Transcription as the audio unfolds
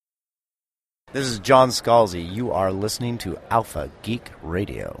This is John Scalzi. You are listening to Alpha Geek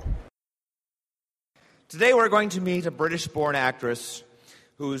Radio. Today we're going to meet a British-born actress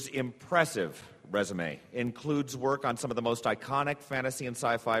whose impressive resume includes work on some of the most iconic fantasy and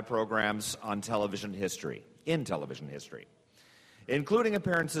sci-fi programs in television history, including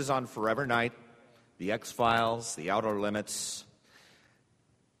appearances on Forever Knight, The X-Files, The Outer Limits,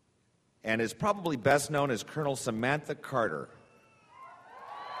 and is probably best known as Colonel Samantha Carter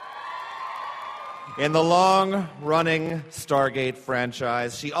in the long-running Stargate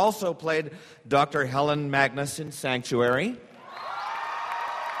franchise. She also played Dr. Helen Magnus in Sanctuary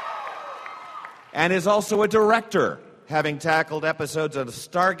and is also a director, having tackled episodes of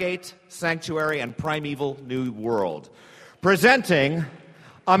Stargate, Sanctuary, and Primeval New World. Presenting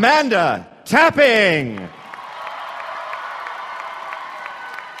Amanda Tapping.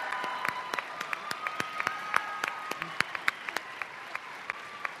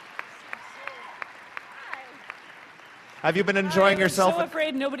 Have you been enjoying yourself? I was so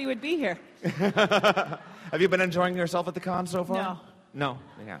afraid nobody would be here. Have you been enjoying yourself at the con so far? No. No?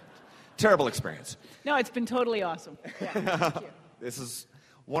 Yeah. Terrible experience. No, it's been totally awesome. Yeah, thank you. This is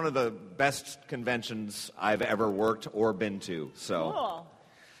one of the best conventions I've ever worked or been to. So, Cool.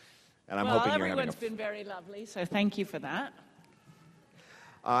 and I'm hoping you're having everyone's been very lovely, so thank you for that.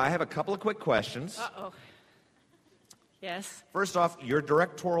 I have a couple of quick questions. Uh-oh. Yes. First off, your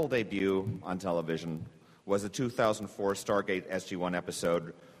directorial debut on television was the 2004 Stargate SG-1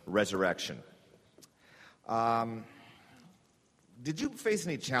 episode, Resurrection. Did you face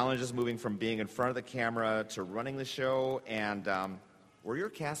any challenges moving from being in front of the camera to running the show? And were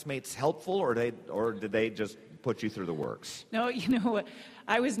your castmates helpful, or did they just put you through the works? No, you know,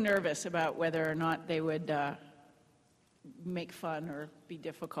 I was nervous about whether or not they would make fun or be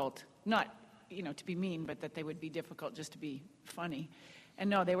difficult. Not, to be mean, but that they would be difficult just to be funny. And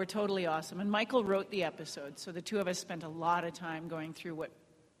no, they were totally awesome. And Michael wrote the episode, so the two of us spent a lot of time going through what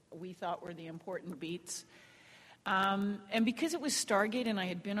we thought were the important beats. And because it was Stargate and I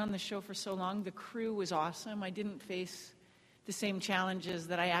had been on the show for so long, the crew was awesome. I didn't face the same challenges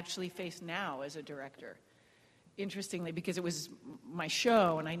that I actually face now as a director. Interestingly, because it was my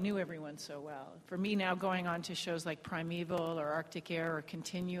show and I knew everyone so well. For me now, going on to shows like Primeval or Arctic Air or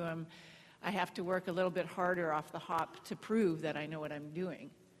Continuum, I have to work a little bit harder off the hop to prove that I know what I'm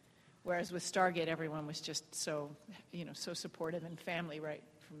doing. Whereas with Stargate, everyone was just so supportive and family right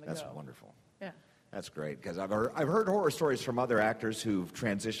from the go. That's wonderful. Yeah. That's great, because I've heard horror stories from other actors who've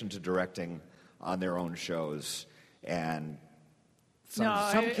transitioned to directing on their own shows, and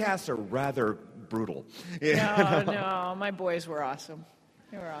some casts are rather brutal. No, my boys were awesome.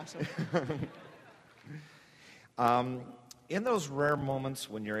 They were awesome. In those rare moments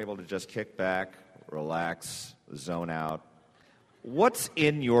when you're able to just kick back, relax, zone out, what's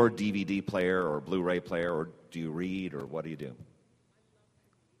in your DVD player or Blu-ray player, or do you read, or what do you do?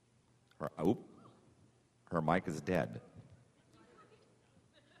 Her mic is dead.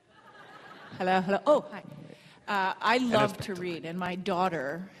 Hello. Oh, hi. I love to read, and my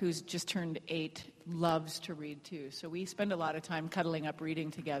daughter, who's just turned 8, loves to read too. So we spend a lot of time cuddling up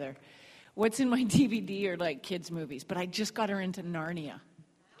reading together. What's in my DVD are like kids' movies, but I just got her into Narnia.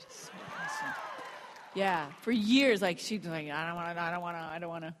 Just so awesome. Yeah, for years, she's like, I don't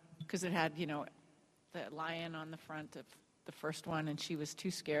want to, because it had, the lion on the front of the first one, and she was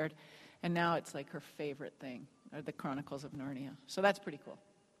too scared. And now it's like her favorite thing, are the Chronicles of Narnia. So that's pretty cool.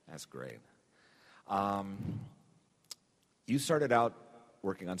 That's great. You started out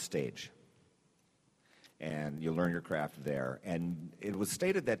working on stage, and you learned your craft there. And it was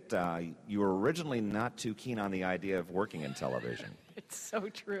stated that you were originally not too keen on the idea of working in television. It's so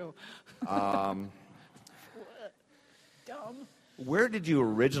true. Dumb. Where did you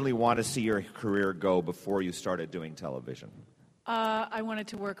originally want to see your career go before you started doing television? I wanted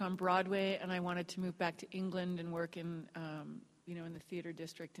to work on Broadway, and I wanted to move back to England and work in, in the theater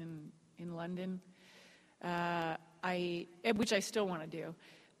district in London, which I still want to do.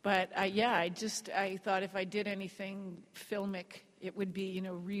 But I thought if I did anything filmic, it would be,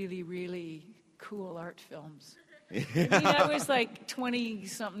 really, really cool art films. I was like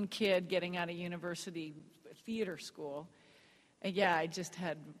 20-something kid getting out of university theater school. And I just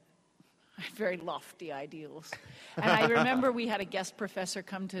had very lofty ideals. And I remember we had a guest professor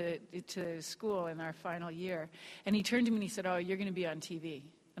come to school in our final year, and he turned to me and he said, "Oh, you're going to be on TV."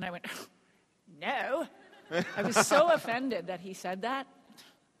 And I went, "No." I was so offended that he said that.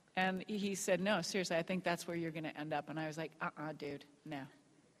 And he said, "No, seriously, I think that's where you're going to end up." And I was like, dude, no.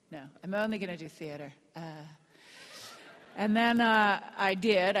 I'm only going to do theater. And then I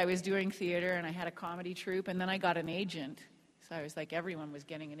did. I was doing theater, and I had a comedy troupe, and then I got an agent. So I was like, everyone was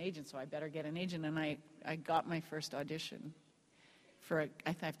getting an agent, so I better get an agent. And I got my first audition for,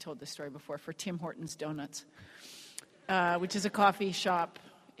 I've told this story before, for Tim Hortons Donuts, which is a coffee shop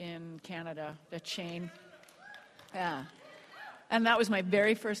in Canada, a chain. Yeah. And that was my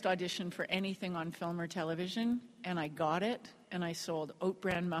very first audition for anything on film or television, and I got it, and I sold oat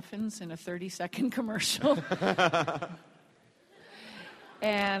bran muffins in a 30-second commercial.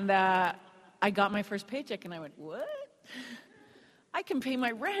 And I got my first paycheck, and I went, what? I can pay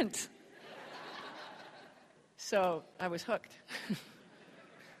my rent. So I was hooked.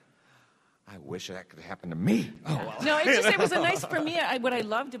 I wish that could happen to me. Oh, well. No, it was a nice, for me, what I've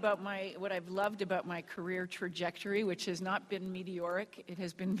loved about my career trajectory, which has not been meteoric. It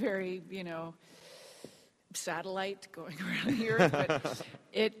has been very, satellite going around the earth.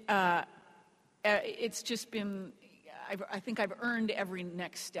 But it's just been, I think I've earned every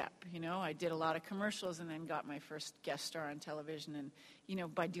next step. I did a lot of commercials and then got my first guest star on television, and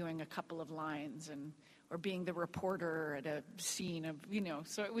by doing a couple of lines or being the reporter at a scene of,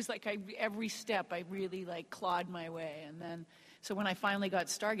 so it was like every step I really clawed my way. And then, so when I finally got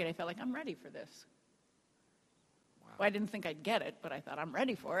Stargate, I felt like I'm ready for this. Wow. Well, I didn't think I'd get it, but I thought I'm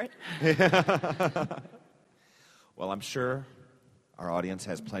ready for it. Well, I'm sure our audience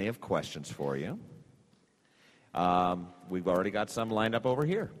has plenty of questions for you. We've already got some lined up over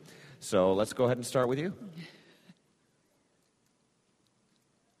here. So let's go ahead and start with you.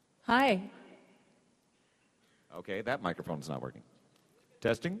 Hi. Okay, that microphone's not working.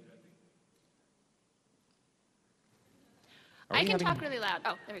 Testing. I can talk really loud.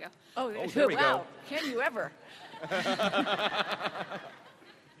 Oh, there we go. Oh, there we wow. go. Can you ever?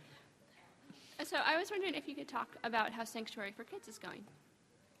 So I was wondering if you could talk about how Sanctuary for Kids is going.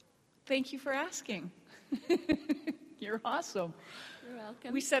 Thank you for asking. You're awesome. You're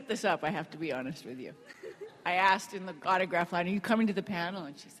welcome. We set this up, I have to be honest with you. I asked in the autograph line, are you coming to the panel?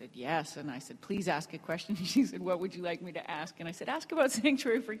 And she said, yes. And I said, please ask a question. And she said, what would you like me to ask? And I said, ask about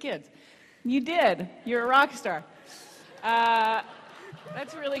Sanctuary for Kids. And you did. You're a rock star.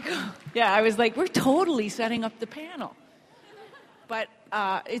 That's really cool. Yeah, I was like, we're totally setting up the panel. But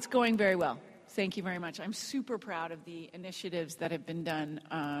it's going very well. Thank you very much. I'm super proud of the initiatives that have been done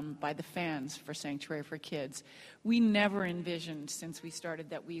by the fans for Sanctuary for Kids. We never envisioned since we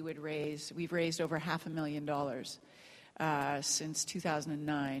started that we've raised over $500,000 since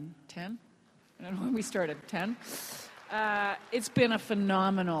 2009. 10? I don't know when we started. 10? It's been a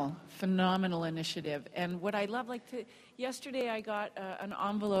phenomenal initiative. And what I love, yesterday I got an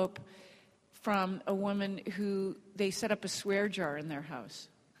envelope from a woman who, they set up a swear jar in their house.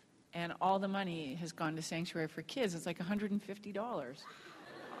 And all the money has gone to Sanctuary for Kids. It's like $150.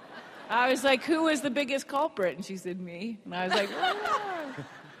 I was like, who was the biggest culprit? And she said, me. And I was like, oh.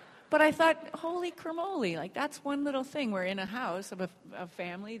 But I thought, holy cramoli, that's one little thing. We're in a house of a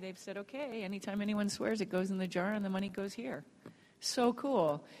family. They've said, okay, anytime anyone swears, it goes in the jar and the money goes here. So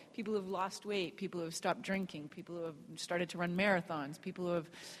cool. People who have lost weight, people who have stopped drinking, people who have started to run marathons, people who have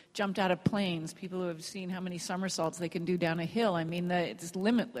jumped out of planes, people who have seen how many somersaults they can do down a hill. I mean, it's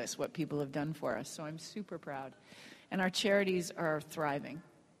limitless what people have done for us, so I'm super proud. And our charities are thriving.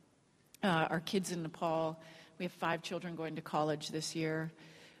 Our kids in Nepal, we have 5 children going to college this year.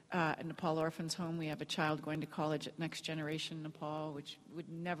 At Nepal Orphans Home, we have a child going to college at Next Generation Nepal, which would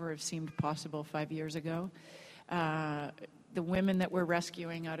never have seemed possible 5 years ago. The women that we're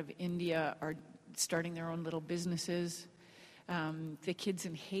rescuing out of India are starting their own little businesses. The kids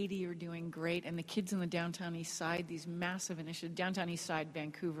in Haiti are doing great, and the kids in the downtown east side, these massive initiatives. Downtown east side,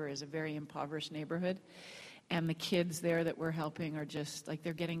 Vancouver, is a very impoverished neighborhood, and the kids there that we're helping are just,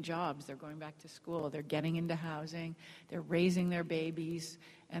 they're getting jobs, they're going back to school, they're getting into housing, they're raising their babies,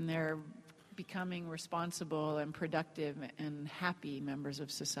 and they're becoming responsible and productive and happy members of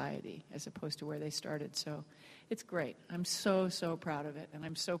society as opposed to where they started. So it's great. I'm so proud of it, and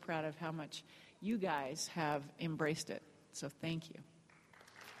I'm so proud of how much you guys have embraced it. So thank you.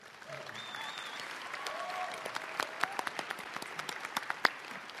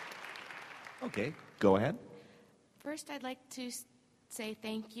 Okay, go ahead. First, I'd like to say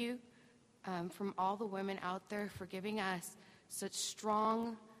thank you from all the women out there for giving us such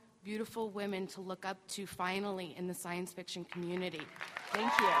strong, beautiful women to look up to finally in the science fiction community.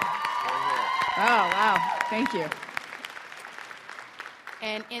 Thank you. Oh, wow. Thank you.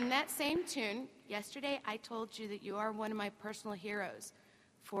 And in that same tune, yesterday I told you that you are one of my personal heroes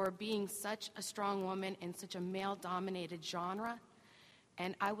for being such a strong woman in such a male-dominated genre.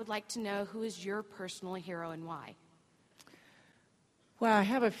 And I would like to know, who is your personal hero and why? Well, I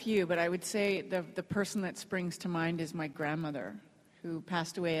have a few, but I would say the person that springs to mind is my grandmother, who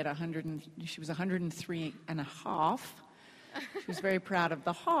passed away at she was 103 and a half. She was very proud of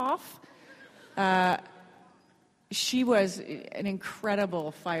the Hoff. She was an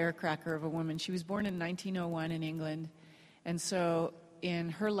incredible firecracker of a woman. She was born in 1901 in England, and so in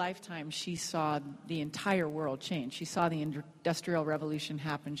her lifetime, she saw the entire world change. She saw the Industrial Revolution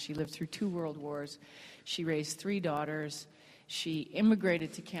happen. She lived through 2 world wars. She raised 3 daughters. She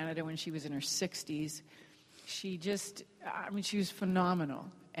immigrated to Canada when she was in her 60s. She was phenomenal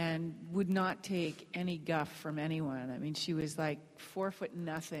and would not take any guff from anyone. I mean, she was like 4 foot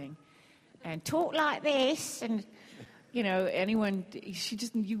nothing and talk like this. And, you know,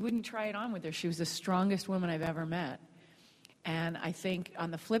 you wouldn't try it on with her. She was the strongest woman I've ever met. And I think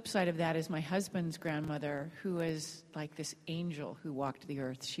on the flip side of that is my husband's grandmother, who was like this angel who walked the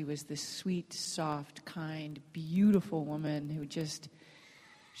earth. She was this sweet, soft, kind, beautiful woman who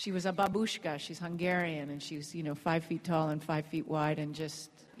she was a babushka. She's Hungarian, and she was, 5 feet tall and 5 feet wide, and just,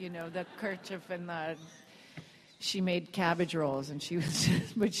 the kerchief and she made cabbage rolls, and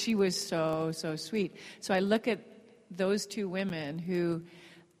but she was so, so sweet. So I look at those 2 women who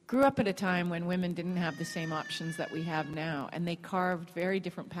grew up at a time when women didn't have the same options that we have now, and they carved very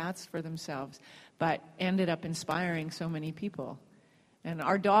different paths for themselves, but ended up inspiring so many people. And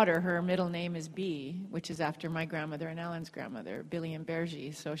our daughter, her middle name is B, which is after my grandmother and Ellen's grandmother, Billy and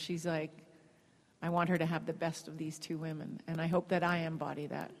Bergie. So she's like, I want her to have the best of these 2 women, and I hope that I embody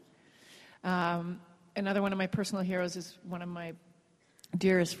that. Another one of my personal heroes is one of my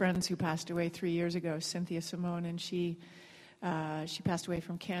dearest friends who passed away 3 years ago, Cynthia Simone, and she passed away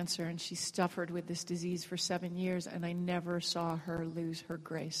from cancer, and she suffered with this disease for 7 years, and I never saw her lose her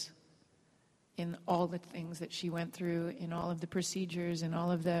grace in all the things that she went through, in all of the procedures, in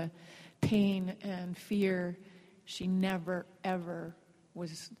all of the pain and fear. She never, ever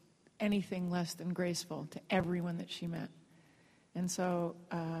was anything less than graceful to everyone that she met. And so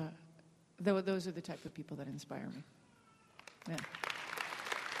those are the type of people that inspire me. Yeah.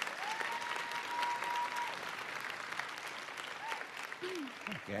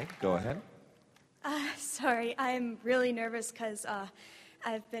 Okay, go ahead. Sorry, I'm really nervous because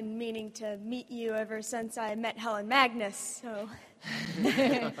I've been meaning to meet you ever since I met Helen Magnus. So,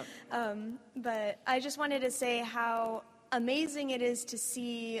 but I just wanted to say how amazing it is to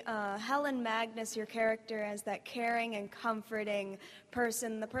see Helen Magnus, your character, as that caring and comforting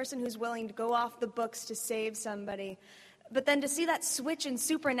person, the person who's willing to go off the books to save somebody. But then to see that switch in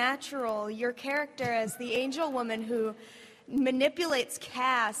Supernatural, your character as the angel woman who manipulates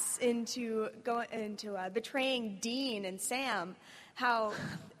Cass into betraying Dean and Sam, how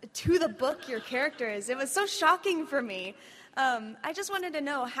to the book your character is. It was so shocking for me. I just wanted to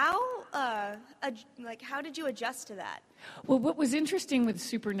know how did you adjust to that? Well, what was interesting with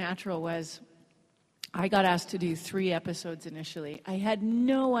Supernatural was I got asked to do 3 episodes initially. I had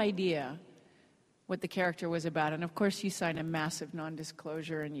no idea what the character was about, and of course you sign a massive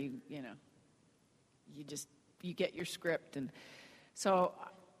non-disclosure, and you get your script. And so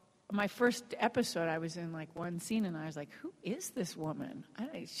my first episode, I was in like one scene, and I was like, who is this woman?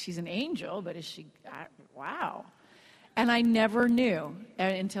 She's an angel, but is she, wow. And I never knew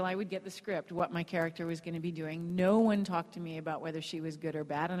until I would get the script what my character was going to be doing. No one talked to me about whether she was good or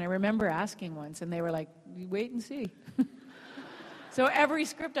bad. And I remember asking once, and they were like, wait and see. So every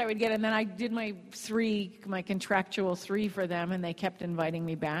script I would get, and then I did my contractual 3 for them, and they kept inviting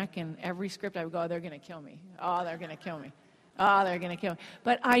me back. And every script I would go, oh, they're going to kill me. Oh, they're going to kill me. Oh, they're going to kill me.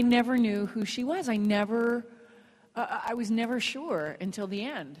 But I never knew who she was. I was never sure until the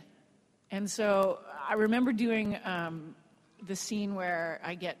end. And so I remember doing the scene where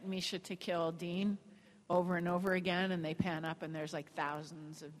I get Misha to kill Dean over and over again, and they pan up, and there's like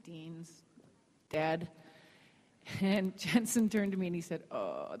thousands of Deans dead. And Jensen turned to me and he said,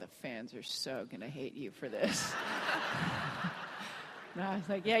 oh, the fans are so going to hate you for this. And I was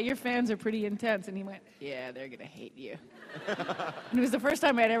like, yeah, your fans are pretty intense. And he went, yeah, they're going to hate you. And it was the first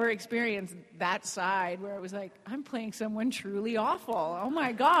time I'd ever experienced that side where it was like, I'm playing someone truly awful. Oh,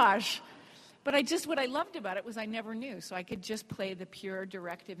 my gosh. But what I loved about it was I never knew. So I could just play the pure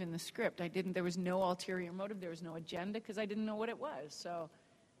directive in the script. There was no ulterior motive. There was no agenda because I didn't know what it was. So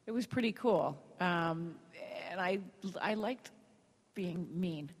it was pretty cool. And I liked being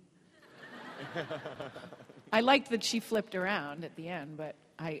mean. I liked that she flipped around at the end, but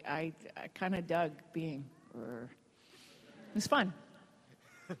I kind of dug being her. It was fun.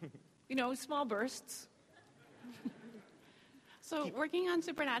 Small bursts. So working on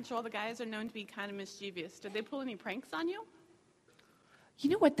Supernatural, the guys are known to be kind of mischievous. Did they pull any pranks on you?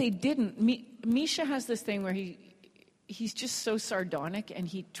 You know what, they didn't. Misha has this thing where he's just so sardonic, and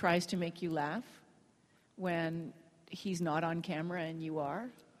he tries to make you laugh when he's not on camera and you are.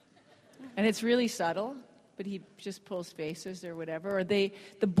 And it's really subtle, but he just pulls faces or whatever. Or the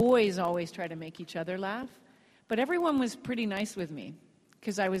boys always try to make each other laugh. But everyone was pretty nice with me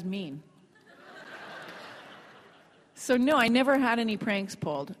because I was mean. So no, I never had any pranks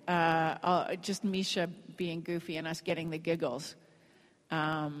pulled. Just Misha being goofy and us getting the giggles.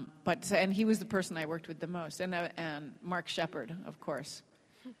 And he was the person I worked with the most, and Mark Shepard, of course.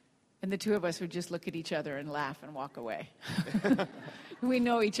 And the two of us would just look at each other and laugh and walk away. We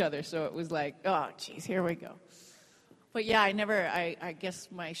know each other, so it was like, oh, geez, here we go. But yeah, I guess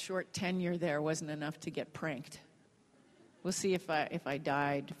my short tenure there wasn't enough to get pranked. We'll see if I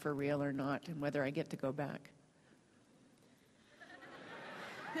died for real or not, and whether I get to go back.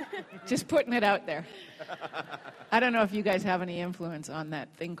 Just putting it out there. I don't know if you guys have any influence on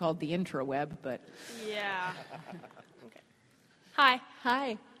that thing called the intraweb, but... Yeah. Okay. Hi.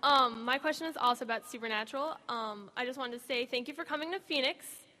 Hi. My question is also about Supernatural. I just wanted to say thank you for coming to Phoenix.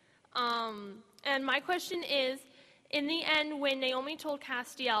 And my question is, in the end, when Naomi told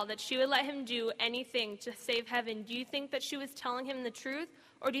Castiel that she would let him do anything to save heaven, do you think that she was telling him the truth,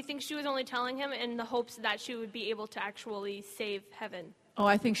 or do you think she was only telling him in the hopes that she would be able to actually save heaven? Oh,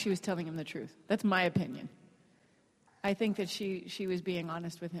 I think she was telling him the truth. That's my opinion. I think that she was being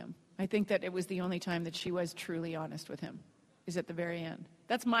honest with him. I think that it was the only time that she was truly honest with him, is at the very end.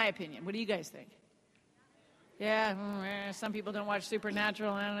 That's my opinion. What do you guys think? Yeah, some people don't watch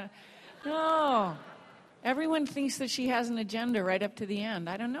Supernatural. I don't know. No. Everyone thinks that she has an agenda right up to the end.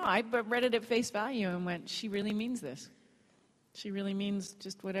 I don't know. I read it at face value and went, she really means this. She really means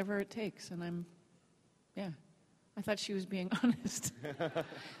just whatever it takes. And I thought she was being honest.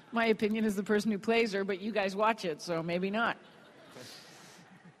 My opinion is the person who plays her, but you guys watch it, so maybe not.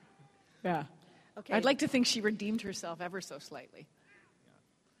 Yeah. Okay. I'd like to think she redeemed herself ever so slightly.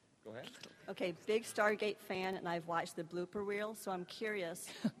 Go ahead. Okay, big Stargate fan, and I've watched the blooper reel, so I'm curious,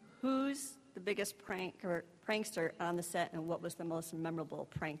 who's the biggest prankster on the set, and what was the most memorable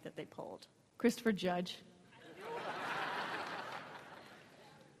prank that they pulled? Christopher Judge.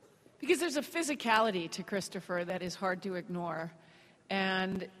 Because there's a physicality to Christopher that is hard to ignore.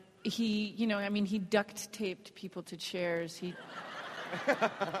 And he duct taped people to chairs.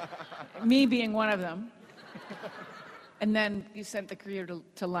 Me being one of them. And then you sent the crew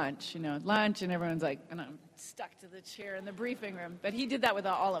to lunch, and everyone's like, and I'm stuck to the chair in the briefing room. But he did that with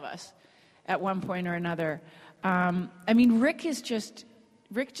all of us at one point or another.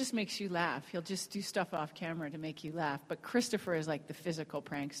 Rick just makes you laugh. He'll just do stuff off camera to make you laugh. But Christopher is like the physical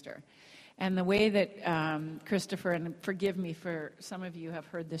prankster. And the way that Christopher, and forgive me for some of you have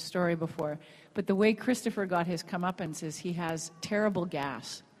heard this story before, but the way Christopher got his comeuppance is he has terrible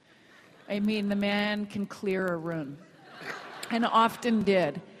gas. I mean, the man can clear a room, and often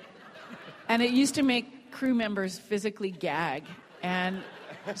did. And it used to make crew members physically gag. And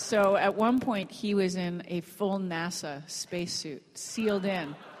so at one point, he was in a full NASA spacesuit, sealed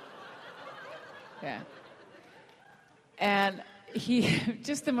in. Yeah. And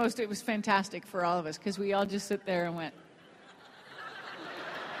it was fantastic for all of us, because we all just sit there and went.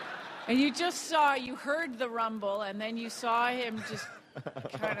 And you heard the rumble, and then you saw him just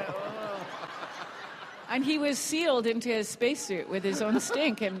kind of, And he was sealed into his spacesuit with his own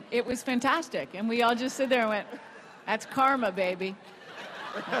stink, and it was fantastic. And we all just sit there and went, that's karma, baby.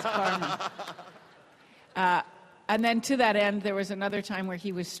 That's karma. And then to that end, there was another time where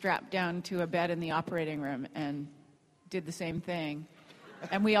he was strapped down to a bed in the operating room and did the same thing.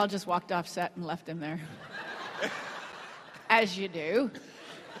 And we all just walked off set and left him there. As you do.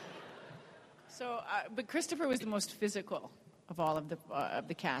 So, but Christopher was the most physical of all of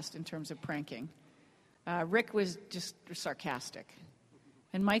the cast in terms of pranking. Rick was just sarcastic.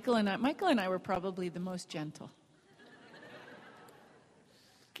 And Michael and I were probably the most gentle.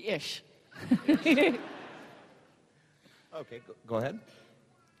 Ish. Okay, go ahead.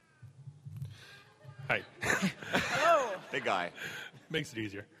 Hi. Oh. Big guy. Makes it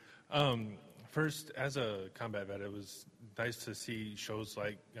easier. First, as a combat vet, it was nice to see shows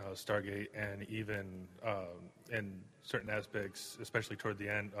like Stargate, and even in certain aspects, especially toward the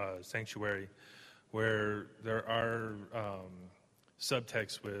end, Sanctuary, where there are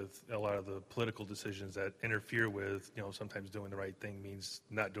subtext with a lot of the political decisions that interfere with, sometimes doing the right thing means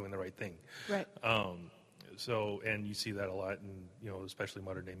not doing the right thing. Right. And you see that a lot in, especially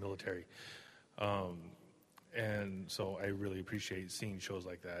modern day military. And so I really appreciate seeing shows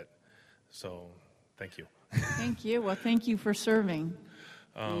like that. So thank you. Thank you. Well, thank you for serving.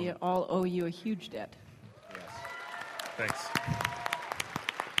 We all owe you a huge debt. Yes. Thanks.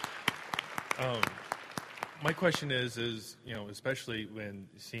 My question is, especially when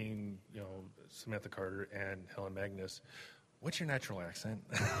seeing, Samantha Carter and Helen Magnus, what's your natural accent?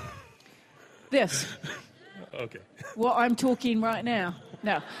 This. Okay. Well, I'm talking right now.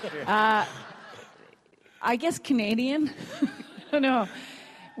 No. I guess Canadian. No.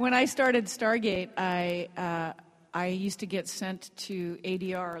 When I started Stargate, I used to get sent to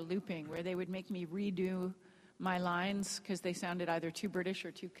ADR looping, where they would make me redo my lines because they sounded either too British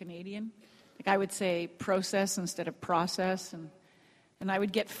or too Canadian. Like I would say process instead of process, and I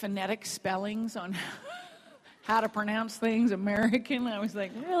would get phonetic spellings on how to pronounce things American. I was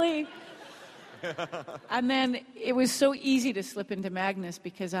like, really? And then it was so easy to slip into Magnus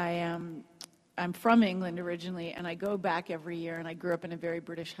because I'm from England originally, and I go back every year, and I grew up in a very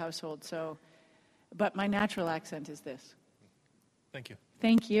British household. So, but my natural accent is this. Thank you.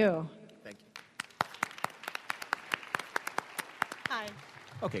 Thank you. Thank you. Hi.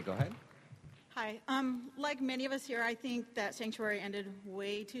 Okay, go ahead. Hi. Like many of us here, I think that Sanctuary ended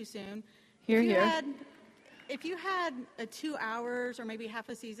way too soon. Here, If you had 2 hours or maybe half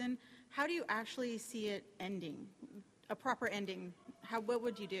a season, how do you actually see it ending? A proper ending. What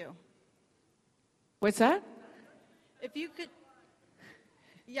would you do? What's that? If you could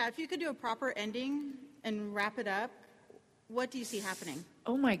do a proper ending and wrap it up, what do you see happening?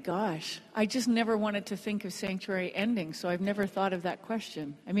 Oh my gosh. I just never wanted to think of Sanctuary ending, so I've never thought of that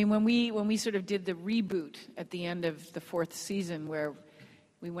question. I mean, when we sort of did the reboot at the end of the 4th season where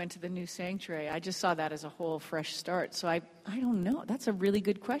we went to the new Sanctuary, I just saw that as a whole fresh start. So I don't know. That's a really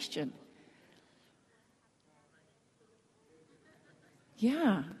good question.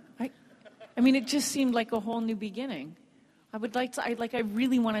 Yeah. I mean, it just seemed like a whole new beginning. I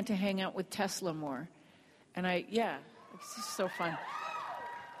really wanted to hang out with Tesla more. And it's just so fun.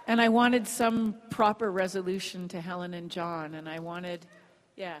 And I wanted some proper resolution to Helen and John, and I wanted,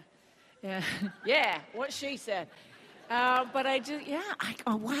 yeah, what she said. But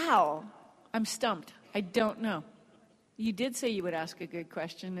wow, I'm stumped. I don't know. You did say you would ask a good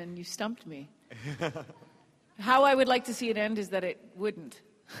question, and you stumped me. How I would like to see it end is that it wouldn't.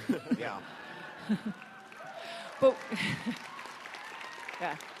 Yeah. But,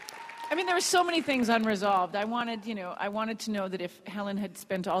 yeah. I mean, there were so many things unresolved. I wanted to know that if Helen had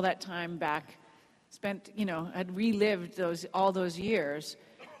spent all that time back, had relived all those years,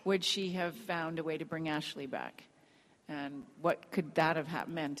 would she have found a way to bring Ashley back? And what could that have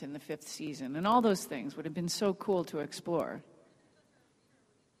meant in the 5th season? And all those things would have been so cool to explore.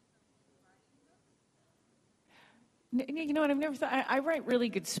 You know what, I've never thought, I write really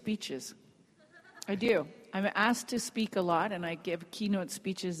good speeches. I do. I'm asked to speak a lot, and I give keynote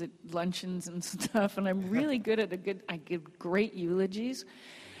speeches at luncheons and stuff, and I'm really good at I give great eulogies.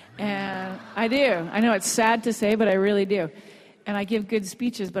 And I do. I know it's sad to say, but I really do. And I give good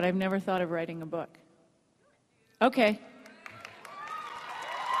speeches, but I've never thought of writing a book. Okay.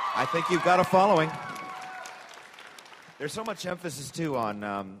 I think you've got a following. There's so much emphasis, too,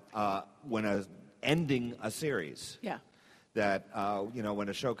 on when ending a series. Yeah. That, when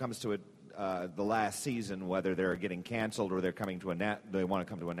a show comes to the last season, whether they're getting canceled or they're coming to they want to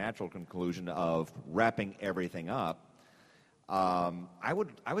come to a natural conclusion of wrapping everything up, I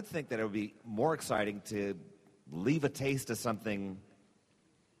would think that it would be more exciting to leave a taste of something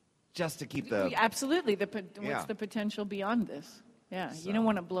just to keep the... Absolutely. What's the potential beyond this? Yeah, so. You don't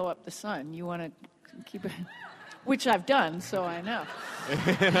want to blow up the sun. You want to keep it... Which I've done, so I know.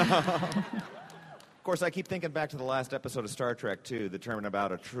 Of course, I keep thinking back to the last episode of Star Trek, too, the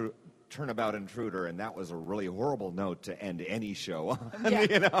Turnabout Intruder, and that was a really horrible note to end any show on.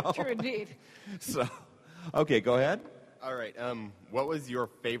 Yeah, true indeed. So, okay, go ahead. All right. What was your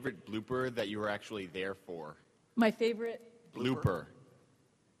favorite blooper that you were actually there for? My favorite? Blooper.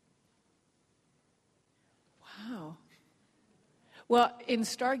 Wow. Well, in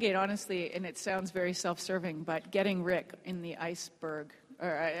Stargate, honestly, and it sounds very self-serving, but getting Rick in the iceberg, or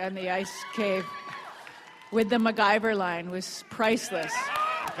in the ice cave with the MacGyver line was priceless.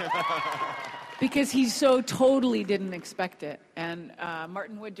 Because he so totally didn't expect it. And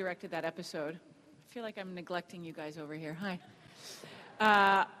Martin Wood directed that episode. I feel like I'm neglecting you guys over here.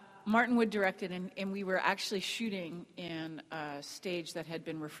 Hi. Martin Wood directed, and we were actually shooting in a stage that had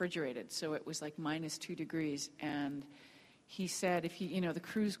been refrigerated, so it was like -2 degrees. And he said, if the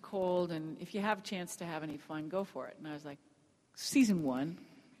crew's cold, and if you have a chance to have any fun, go for it. And I was like, season 1,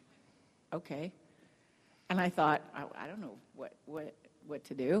 okay. And I thought, I don't know what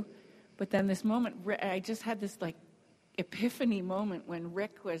to do. But then this moment, I just had this like epiphany moment when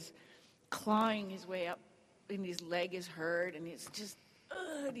Rick was clawing his way up, and his leg is hurt, and it's just,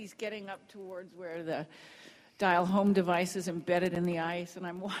 he's getting up towards where the dial home device is embedded in the ice, and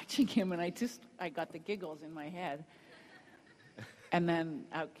I'm watching him, and I got the giggles in my head. And then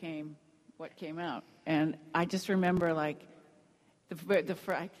out came what came out. And I just remember, like, I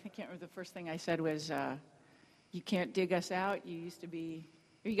can't remember, the first thing I said was, you can't dig us out. You used to be,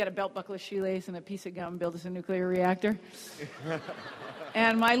 you got a belt buckle, a shoelace, and a piece of gum, build us a nuclear reactor.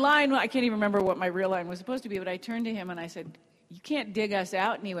 And my line, I can't even remember what my real line was supposed to be, but I turned to him and I said, you can't dig us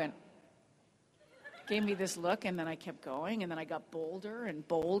out. And he went, gave me this look, and then I kept going, and then I got bolder and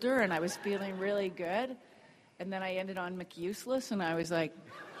bolder, and I was feeling really good. And then I ended on McUseless, and I was like,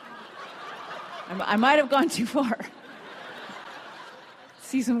 I might have gone too far.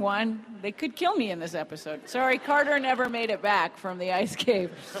 Season 1, they could kill me in this episode. Sorry, Carter never made it back from the ice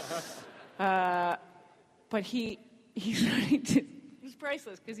cave. But he's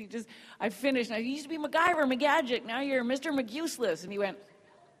priceless, because I finished, and I used to be MacGyver, McGadget, now you're Mr. McUseless. And he went,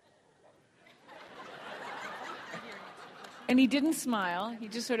 and he didn't smile, he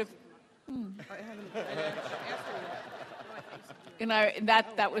just sort of, And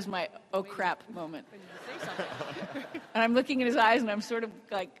that was my oh crap moment. And I'm looking in his eyes, and I'm sort of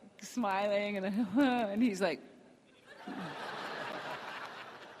like smiling, and he's like,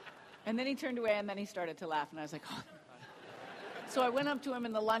 and then he turned away, and then he started to laugh, and I was like, oh. So I went up to him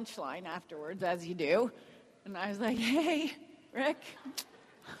in the lunch line afterwards, as you do, and I was like, hey, Rick,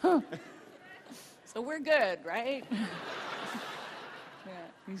 so we're good, right? Yeah.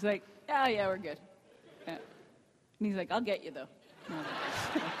 He's like, yeah, we're good. Yeah. And he's like, I'll get you, though.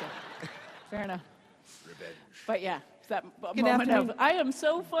 Okay. Fair enough. Revenge. But yeah, it's that moment of, I am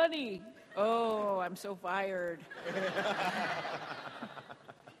so funny. Oh, I'm so fired. It's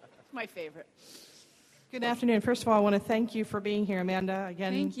my favorite. Good afternoon. First of all, I want to thank you for being here, Amanda.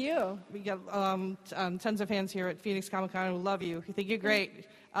 Again, thank you. We got tons of fans here at Phoenix Comic-Con who love you. We think you're great.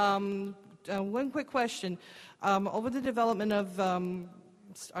 One quick question. Over the development of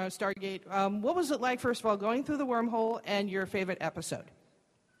Stargate, what was it like, first of all, going through the wormhole, and your favorite episode?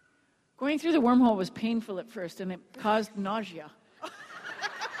 Going through the wormhole was painful at first, and it caused nausea.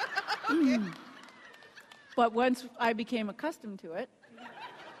 But once I became accustomed to it,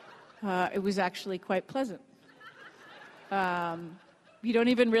 it was actually quite pleasant. You don't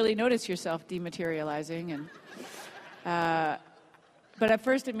even really notice yourself dematerializing, but at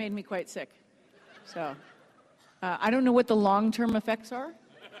first it made me quite sick. So I don't know what the long-term effects are.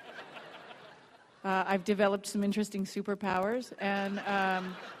 I've developed some interesting superpowers,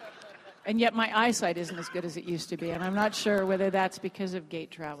 and yet my eyesight isn't as good as it used to be, and I'm not sure whether that's because of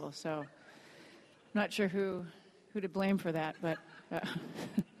gate travel. So I'm not sure who to blame for that, but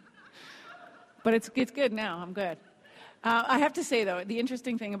but it's good now. I'm good. I have to say, though, the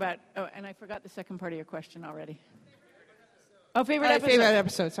interesting thing about and I forgot the second part of your question already. Oh, favorite episode. Favorite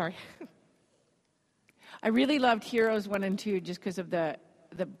episode. Sorry. I really loved Heroes 1 and 2 just because of the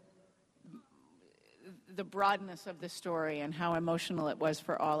broadness of the story and how emotional it was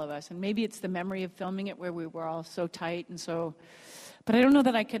for all of us. And maybe it's the memory of filming it where we were all so tight and so. But I don't know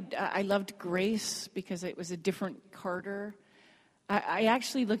that I could. I loved Grace because it was a different Carter. I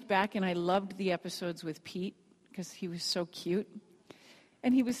actually looked back and I loved the episodes with Pete because he was so cute,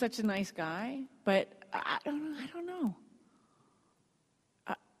 and he was such a nice guy. But I don't know.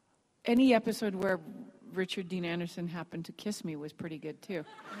 Any episode where Richard Dean Anderson happened to kiss me was pretty good too.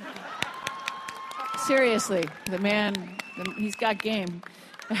 Seriously, the man, he's got game.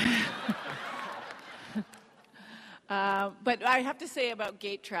 But I have to say about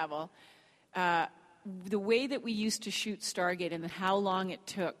gate travel, the way that we used to shoot Stargate and how long it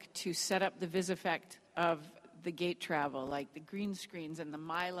took to set up the vis effect of the gate travel, like the green screens and the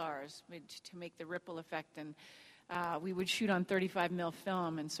Mylars to make the ripple effect, and we would shoot on 35 mil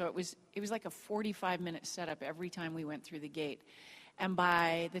film, and so it was like a 45-minute setup every time we went through the gate. And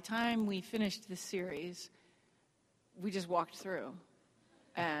by the time we finished the series, we just walked through,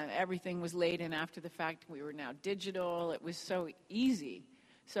 and everything was laid in after the fact. We were now digital. It was so easy,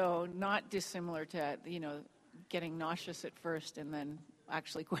 so not dissimilar to getting nauseous at first and then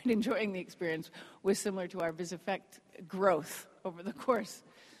actually quite enjoying the experience. Was similar to our vis effect growth over the course.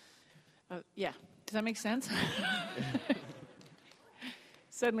 Yeah. Does that make sense?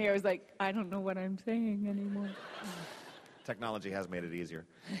 Suddenly I was like, I don't know what I'm saying anymore. Technology has made it easier.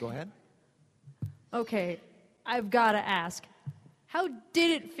 Go ahead. Okay, I've got to ask, how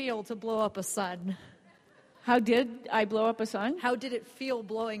did it feel to blow up a sun? How did I blow up a sun? How did it feel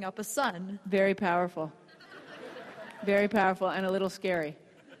blowing up a sun? Very powerful. Very powerful and a little scary.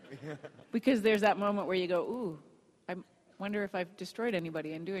 Because there's that moment where you go, ooh, I wonder if I've destroyed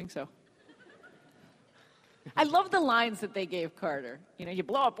anybody in doing so. I love the lines that they gave Carter. You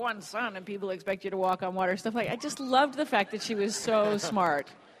blow up one sun and people expect you to walk on water, stuff like that. I just loved the fact that she was so smart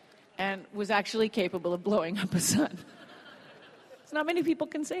and was actually capable of blowing up a sun. It's not many people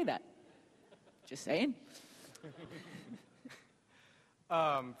can say that. Just saying.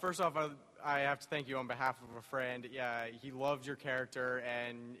 First off, I have to thank you on behalf of a friend. Yeah, he loved your character,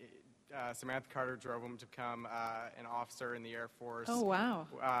 and Samantha Carter drove him to become an officer in the Air Force. Oh, wow.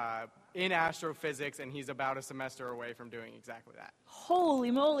 In astrophysics, and he's about a semester away from doing exactly that.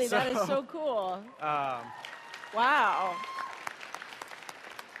 Holy moly, that is so cool. Wow.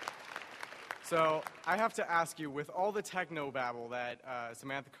 So I have to ask you, with all the technobabble that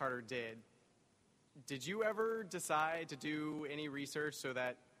Samantha Carter did you ever decide to do any research so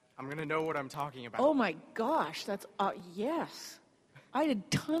that I'm going to know what I'm talking about? Oh my gosh, that's yes. I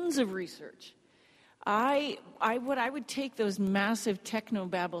did tons of research. I would take those massive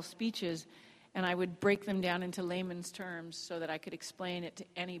technobabble speeches and I would break them down into layman's terms so that I could explain it to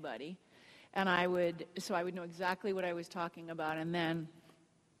anybody. And I would know exactly what I was talking about. And then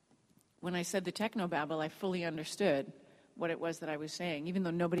when I said the technobabble, I fully understood what it was that I was saying. Even though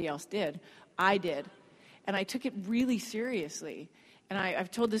nobody else did, I did. And I took it really seriously. And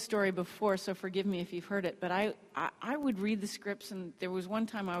I've told this story before, so forgive me if you've heard it, but I would read the scripts, and there was one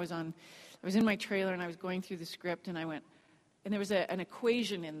time I was in my trailer, and I was going through the script, and I went, and there was an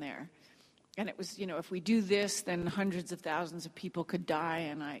equation in there. And it was, if we do this, then hundreds of thousands of people could die.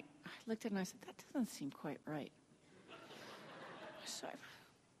 And I looked at it, and I said, that doesn't seem quite right. So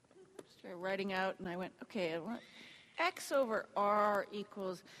I started writing out, and I went, okay, X over R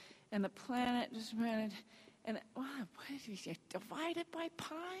equals, and the planet just went, and what did you divide it by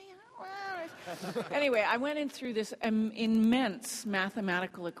pi? Anyway, I went in through this immense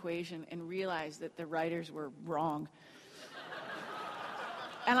mathematical equation and realized that the writers were wrong.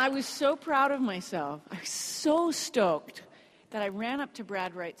 And I was so proud of myself. I was so stoked that I ran up to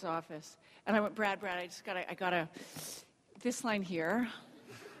Brad Wright's office, and I went, Brad, I got this line here.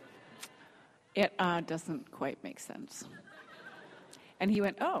 It doesn't quite make sense. And he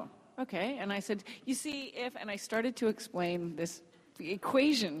went, oh, okay. And I said, you see, and I started to explain this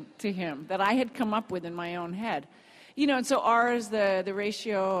equation to him that I had come up with in my own head. And so R is the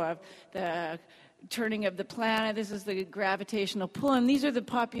ratio of the turning of the planet. This is the gravitational pull, and these are the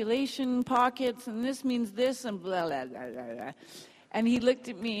population pockets, and this means this, and blah, blah, blah, blah, blah. And he looked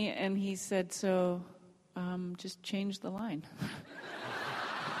at me, and he said, so just change the line.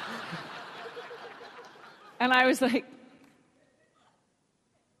 And I was like,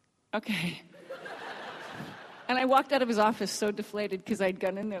 okay. And I walked out of his office so deflated because I'd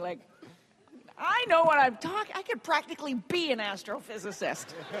gone in there like, I know what I'm talking. I could practically be an astrophysicist.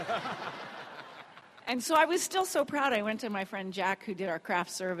 And so I was still so proud. I went to my friend Jack, who did our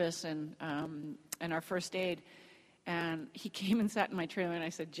craft service and our first aid. And he came and sat in my trailer, and I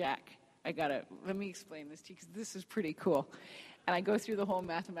said, Jack, let me explain this to you because this is pretty cool. And I go through the whole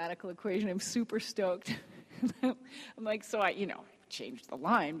mathematical equation. I'm super stoked. I'm like, so I changed the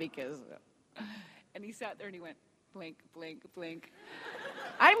line because, and he sat there and he went, blink, blink, blink.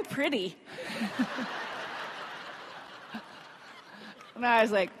 I'm pretty. And I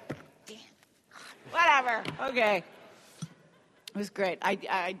was like, whatever, okay. It was great.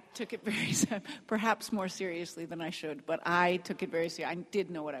 I took it perhaps more seriously than I should, but I took it very seriously. I did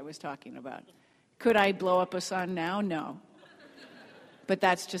know what I was talking about. Could I blow up a sun now? No. But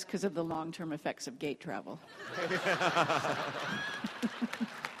that's just because of the long-term effects of gate travel. Okay,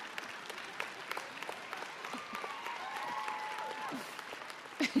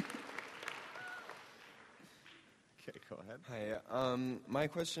 go ahead. Hi. My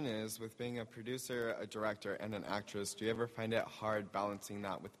question is, with being a producer, a director, and an actress, do you ever find it hard balancing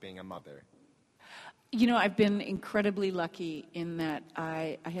that with being a mother? I've been incredibly lucky in that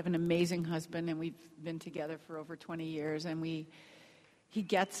I have an amazing husband, and we've been together for over 20 years, and he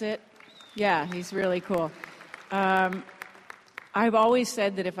gets it. Yeah, he's really cool. I've always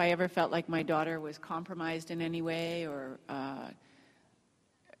said that if I ever felt like my daughter was compromised in any way or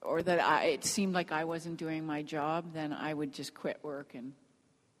that it seemed like I wasn't doing my job, then I would just quit work and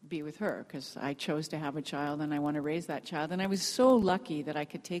be with her because I chose to have a child and I want to raise that child. And I was so lucky that I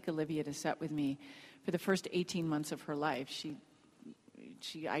could take Olivia to set with me for the first 18 months of her life.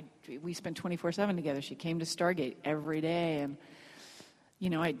 We spent 24/7 together. She came to Stargate every day, and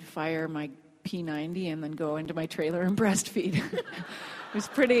I'd fire my P90 and then go into my trailer and breastfeed.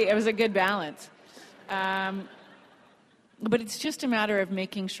 It was a good balance. But it's just a matter of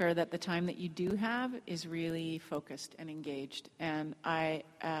making sure that the time that you do have is really focused and engaged. And I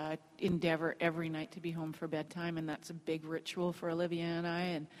endeavor every night to be home for bedtime, and that's a big ritual for Olivia and I.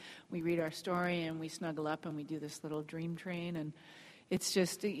 And we read our story, and we snuggle up, and we do this little dream train. And it's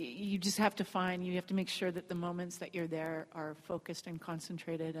just, you just have to make sure that the moments that you're there are focused and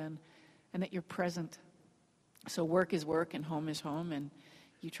concentrated and that you're present. So work is work and home is home, and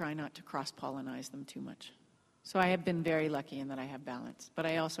you try not to cross-pollinize them too much. So I have been very lucky in that I have balance, but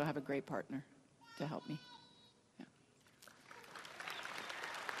I also have a great partner to help me. Yeah.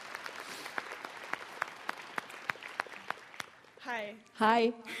 Hi.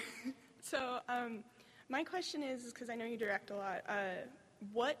 Hi. So, my question is, because I know you direct a lot,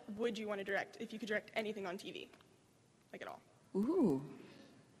 what would you want to direct if you could direct anything on TV? Like at all? Ooh.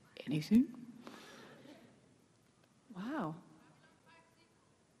 Anything? Wow.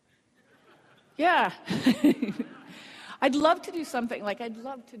 Yeah. I'd love to do something, like I'd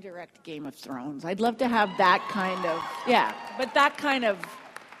love to direct Game of Thrones. I'd love to have that kind of, but that kind of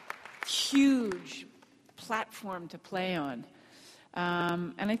huge platform to play on.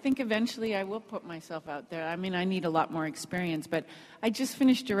 And I think eventually I will put myself out there. I mean, I need a lot more experience, but I just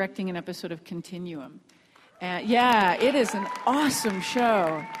finished directing an episode of Continuum. It is an awesome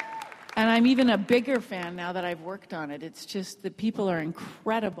show. And I'm even a bigger fan now that I've worked on it. It's just, the people are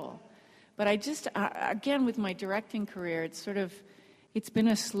incredible. But I just, again, with my directing career, it's been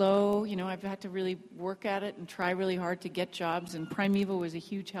a slow, I've had to really work at it and try really hard to get jobs. And Primeval was a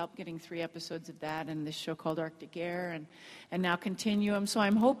huge help, getting 3 episodes of that, and this show called Arctic Air, and now Continuum. So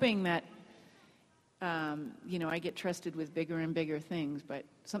I'm hoping that, I get trusted with bigger and bigger things. But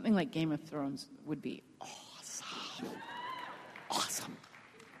something like Game of Thrones would be awesome. Awesome.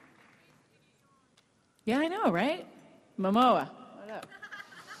 Yeah, I know, right? Momoa. What up?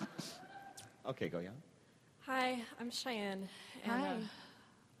 Okay, go, yeah. Hi, I'm Cheyenne. And, Hi.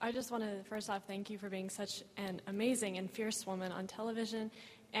 I just want to, first off, thank you for being such an amazing and fierce woman on television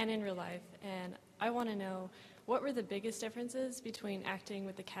and in real life. And I want to know, what were the biggest differences between acting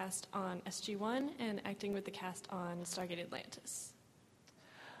with the cast on SG-1 and acting with the cast on Stargate Atlantis?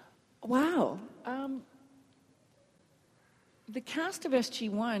 Wow. The cast of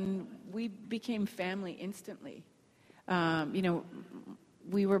SG-1, we became family instantly.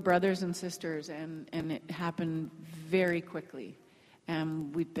 We were brothers and sisters, and it happened very quickly.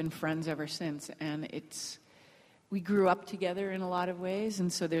 And we've been friends ever since. And we grew up together in a lot of ways,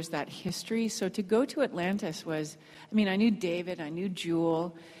 and so there's that history. So to go to Atlantis I knew David, I knew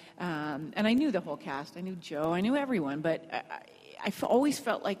Jewel, and I knew the whole cast. I knew Joe, I knew everyone. But I always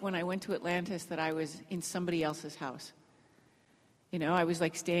felt like when I went to Atlantis that I was in somebody else's house. I was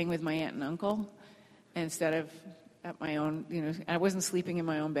like staying with my aunt and uncle instead of at my own, I wasn't sleeping in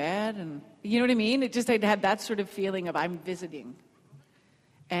my own bed. And you know what I mean? I'd had that sort of feeling of I'm visiting.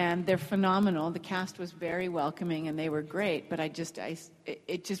 And they're phenomenal. The cast was very welcoming and they were great, but it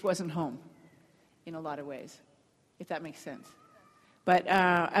just wasn't home in a lot of ways, if that makes sense. But,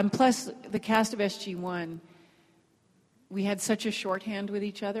 and plus the cast of SG-1, we had such a shorthand with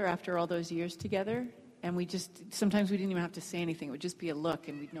each other after all those years together. And sometimes we didn't even have to say anything. It would just be a look,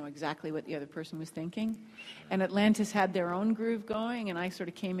 and we'd know exactly what the other person was thinking. And Atlantis had their own groove going, and I sort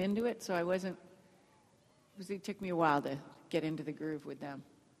of came into it, so it took me a while to get into the groove with them.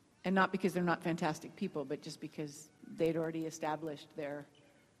 And not because they're not fantastic people, but just because they'd already established their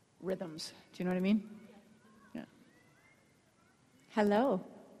rhythms. Do you know what I mean? Yeah. Hello.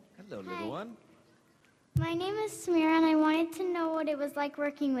 Hello, little one. My name is Samira, and I wanted to know what it was like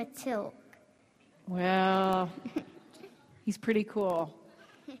working with Tilk. Well, he's pretty cool.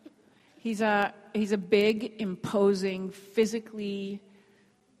 He's a big, imposing, physically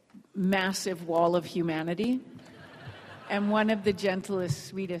massive wall of humanity, and one of the gentlest,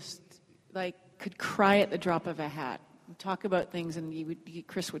 sweetest. Could cry at the drop of a hat. Talk about things, and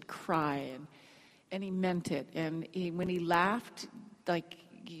Chris would cry, and he meant it. And when he laughed,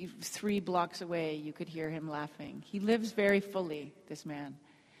 3 blocks away, you could hear him laughing. He lives very fully, this man.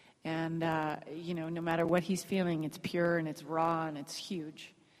 And, no matter what he's feeling, it's pure and it's raw and it's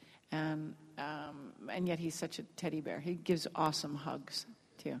huge. And yet he's such a teddy bear. He gives awesome hugs,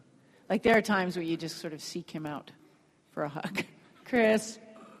 too. There are times where you just sort of seek him out for a hug. Chris.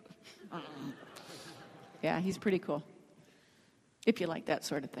 Yeah, he's pretty cool. If you like that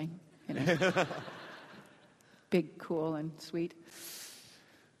sort of thing. Big, cool, and sweet.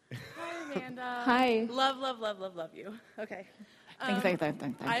 Hi, Amanda. Hi. Love you. Okay. Thank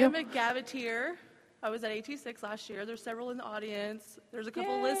I you. am a Gaveteer. I was at AT6 last year. There's several in the audience. There's a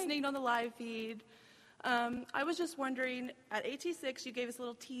couple listening on the live feed. I was just wondering, at AT6 you gave us a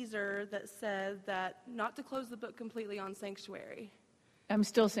little teaser that said that not to close the book completely on Sanctuary. I'm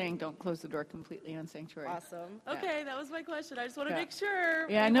still saying don't close the door completely on Sanctuary. Awesome. Yeah. Okay, that was my question. I just want to make sure.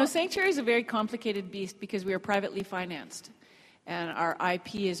 Yeah, no, Sanctuary is a very complicated beast because we are privately financed. And our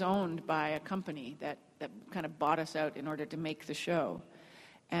IP is owned by a company that kind of bought us out in order to make the show.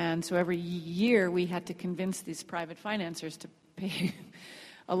 And so every year we had to convince these private financiers to pay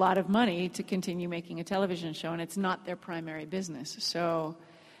a lot of money to continue making a television show, and it's not their primary business. So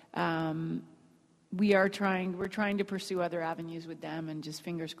we're trying to pursue other avenues with them, and just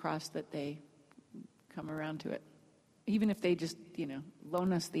fingers crossed that they come around to it. Even if they just,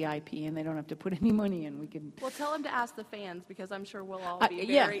 loan us the IP and they don't have to put any money in, we can. Well, tell them to ask the fans, because I'm sure we'll all be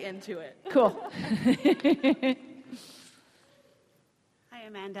yeah. very into it. Cool. Hi,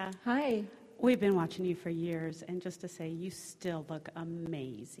 Amanda. Hi. We've been watching you for years, and just to say, you still look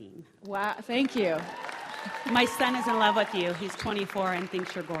amazing. Wow, thank you. My son is in love with you. He's 24 and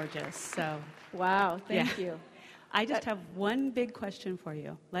thinks you're gorgeous. So. Wow, thank you. I just have one big question for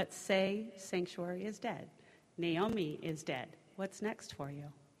you. Let's say Sanctuary is dead. Naomi is dead. What's next for you?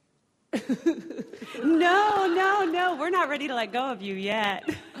 No. We're not ready to let go of you yet.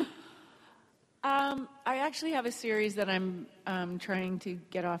 I actually have a series that I'm trying to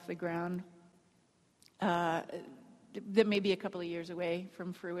get off the ground that may be a couple of years away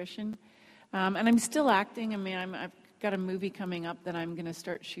from fruition. And I'm still acting. I mean, I've got a movie coming up that I'm going to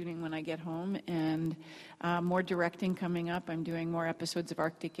start shooting when I get home, and more directing coming up. I'm doing more episodes of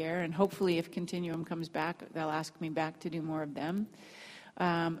Arctic Air, and hopefully if Continuum comes back, they'll ask me back to do more of them.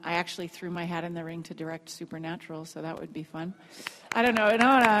 I actually threw my hat in the ring to direct Supernatural, so that would be fun. I don't know. No,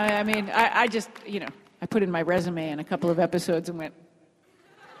 I mean, I just, I put in my resume and a couple of episodes and went,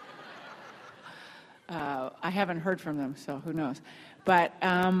 I haven't heard from them, so who knows. But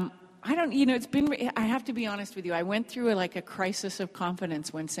I don't, it's been, I have to be honest with you, I went through a crisis of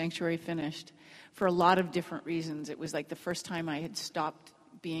confidence when Sanctuary finished for a lot of different reasons. It was like the first time I had stopped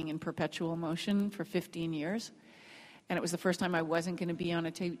being in perpetual motion for 15 years. And it was the first time I wasn't going to be on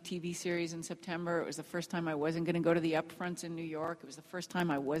a TV series in September. It was the first time I wasn't going to go to the upfronts in New York. It was the first time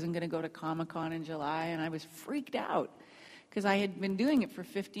I wasn't going to go to Comic-Con in July. And I was freaked out because I had been doing it for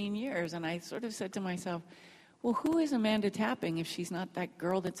 15 years. And I sort of said to myself, well, who is Amanda Tapping if she's not that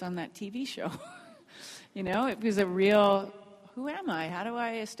girl that's on that TV show? It was a real, who am I? How do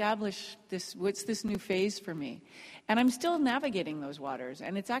I establish this? What's this new phase for me? And I'm still navigating those waters.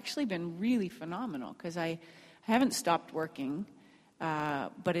 And it's actually been really phenomenal because I haven't stopped working,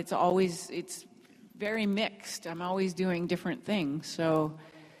 but it's very mixed. I'm always doing different things. So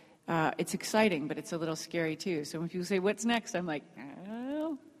it's exciting, but it's a little scary too. So when people say, what's next? I'm like, I don't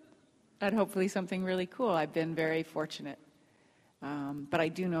know. And hopefully something really cool. I've been very fortunate. But I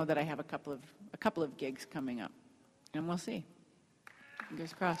do know that I have a couple of gigs coming up. And we'll see.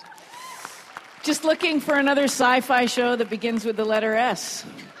 Fingers crossed. Just looking for another sci-fi show that begins with the letter S,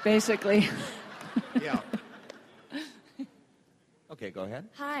 basically. Yeah. Okay, go ahead.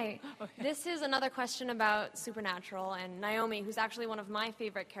 Hi. This is another question about Supernatural and Naomi, who's actually one of my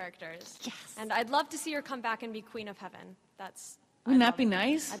favorite characters. Yes. And I'd love to see her come back and be Queen of Heaven. Wouldn't that be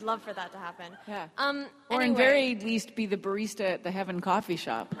nice? I'd love for that to happen. Yeah. Anyway. Or in very least be the barista at the Heaven Coffee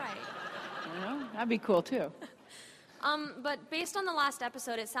Shop. Right. That'd be cool too. But based on the last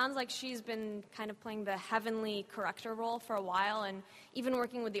episode, it sounds like she's been kind of playing the heavenly corrector role for a while and even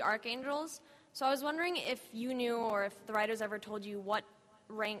working with the archangels. So I was wondering if you knew or if the writers ever told you what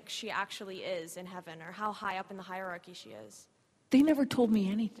rank she actually is in heaven or how high up in the hierarchy she is. They never told me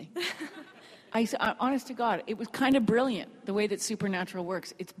anything. Honest to God, it was kind of brilliant, the way that Supernatural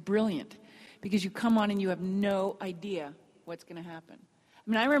works. It's brilliant because you come on and you have no idea what's going to happen. I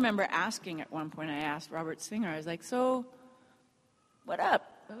mean, I remember asking at one point, I asked Robert Singer, I was like, so what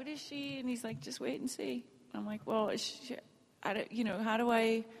up? What is she? And he's like, just wait and see. I'm like, well, how do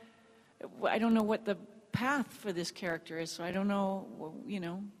I don't know what the path for this character is, so I don't know,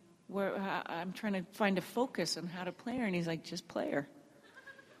 I'm trying to find a focus on how to play her. And he's like, just play her.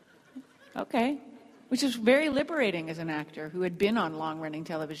 Okay. Which is very liberating as an actor who had been on long-running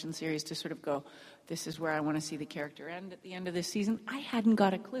television series to sort of go, this is where I want to see the character end at the end of this season. I hadn't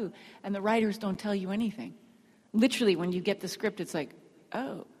got a clue. And the writers don't tell you anything. Literally, when you get the script, it's like,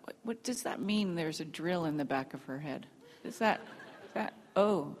 oh, what does that mean there's a drill in the back of her head? Is that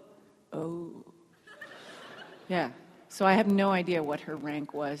oh. Yeah. So I have no idea what her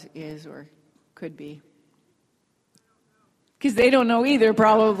rank is, or could be. Because they don't know either,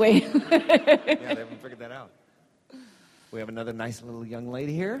 probably. Yeah, they haven't figured that out. We have another nice little young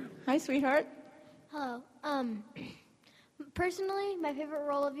lady here. Hi, sweetheart. Hello. Personally, my favorite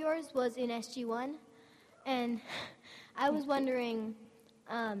role of yours was in SG-1. And I was wondering,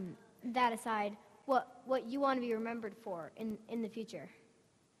 that aside, what you want to be remembered for in the future.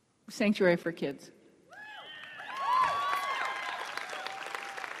 Sanctuary for Kids.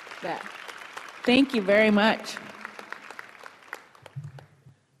 That. Thank you very much.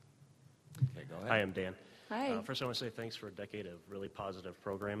 Okay, go ahead. Hi, I'm Dan. Hi. First, I want to say thanks for a decade of really positive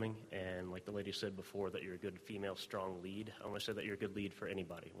programming. And like the lady said before, that you're a good female, strong lead. I want to say that you're a good lead for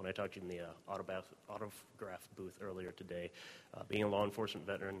anybody. When I talked to you in the autograph booth earlier today, being a law enforcement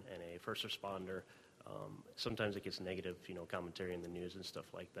veteran and a first responder, sometimes it gets negative, commentary in the news and stuff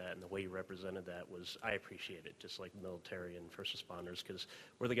like that. And the way you represented that I appreciate it, just like military and first responders, because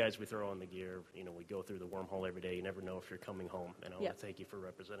we're the guys we throw on the gear. We go through the wormhole every day. You never know if you're coming home. And I want to thank you for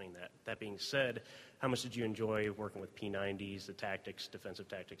representing that. That being said, how much did you enjoy working with P90s, the tactics, defensive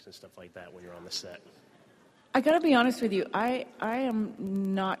tactics, and stuff like that when you're on the set? I got to be honest with you. I am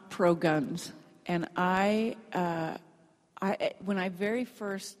not pro guns, and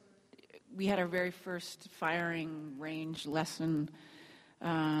we had our very first firing range lesson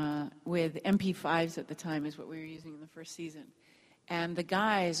with MP5s at the time is what we were using in the first season. And the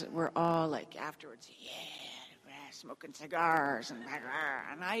guys were all like afterwards, smoking cigars. And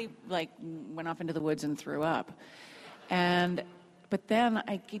I went off into the woods and threw up. But then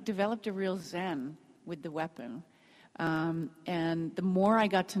I developed a real zen with the weapon. And the more I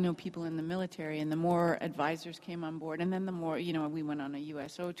got to know people in the military and the more advisors came on board, and then the more, we went on a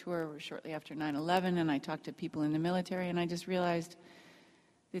USO tour shortly after 9/11, and I talked to people in the military, and I just realized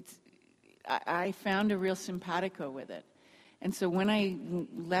I found a real simpatico with it. And so when I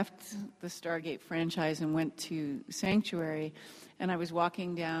left the Stargate franchise and went to Sanctuary, and I was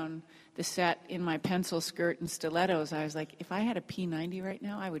walking down the set in my pencil skirt and stilettos, I was like, if I had a P90 right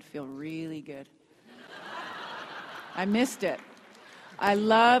now, I would feel really good. I missed it.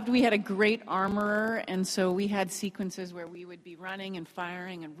 We had a great armorer, and so we had sequences where we would be running and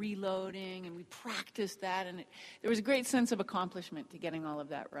firing and reloading, and we practiced that, and there was a great sense of accomplishment to getting all of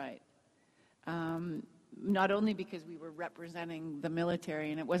that right. Not only because we were representing the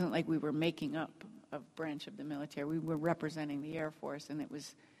military, and it wasn't like we were making up a branch of the military. We were representing the Air Force, and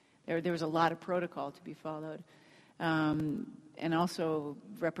there was a lot of protocol to be followed. And also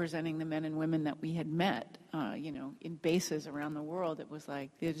representing the men and women that we had met, in bases around the world. It was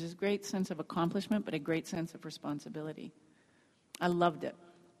like, there's this great sense of accomplishment, but a great sense of responsibility. I loved it.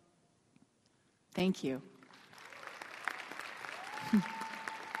 Thank you.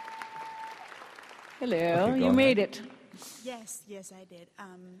 Hello, you made it. Yes, I did.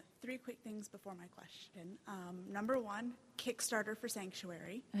 3 quick things before my question. Number 1, Kickstarter for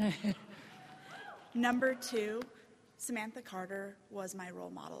Sanctuary. Number 2, Samantha Carter was my role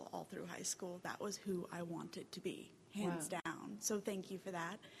model all through high school. That was who I wanted to be, hands down. So thank you for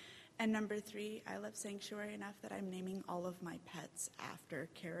that. And number 3, I love Sanctuary enough that I'm naming all of my pets after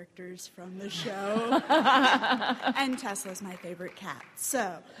characters from the show. And Tesla's my favorite cat.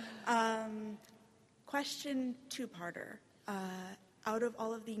 So, question 2-parter. Out of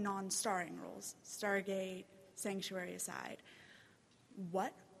all of the non-starring roles, Stargate, Sanctuary aside,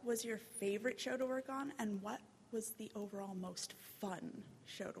 what was your favorite show to work on, and what was the overall most fun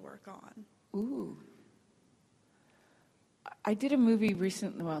show to work on? Ooh. I did a movie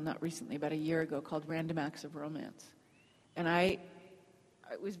recently, well, not recently, about a year ago, called Random Acts of Romance. And it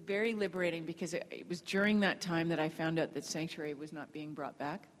was very liberating because it was during that time that I found out that Sanctuary was not being brought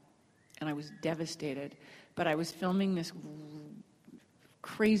back. And I was devastated. But I was filming this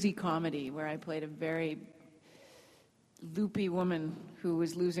crazy comedy where I played a very loopy woman who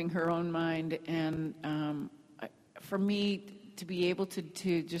was losing her own mind. And for me to be able to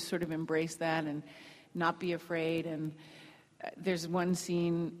just sort of embrace that and not be afraid. And there's one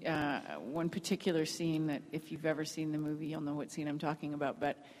scene, one particular scene that if you've ever seen the movie, you'll know what scene I'm talking about.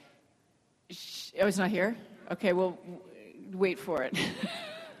 But oh, it's not here? Okay, well, wait for it.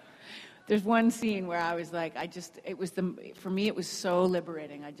 There's one scene where I was like, for me, it was so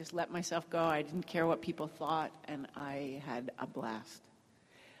liberating. I just let myself go. I didn't care what people thought, and I had a blast.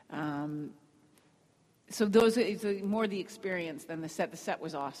 So it's more the experience than the set. The set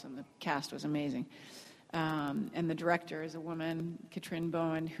was awesome. The cast was amazing. And the director is a woman, Katrin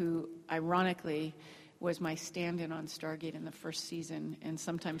Bowen, who ironically was my stand-in on Stargate in the first season and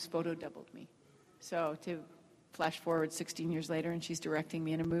sometimes photo doubled me. So to flash forward 16 years later and she's directing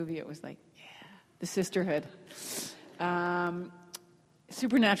me in a movie, it was like, yeah, the sisterhood.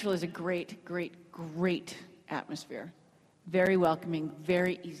 Supernatural is a great, great, great atmosphere. Very welcoming,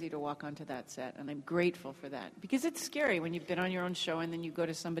 very easy to walk onto that set, and I'm grateful for that. Because it's scary when you've been on your own show and then you go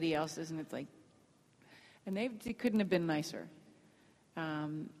to somebody else's and it's like, and they couldn't have been nicer.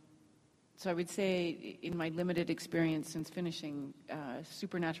 So I would say in my limited experience since finishing,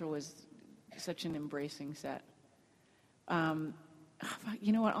 Supernatural was such an embracing set. You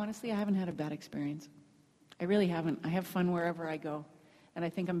know what, honestly, I haven't had a bad experience. I really haven't. I have fun wherever I go. And I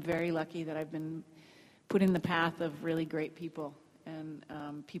think I'm very lucky that I've been put in the path of really great people.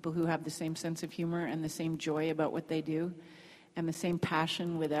 and people who have the same sense of humor and the same joy about what they do and the same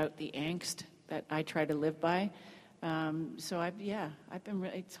passion without the angst that I try to live by. So I've been.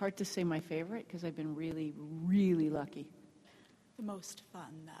 It's hard to say my favorite because I've been really, really lucky. The most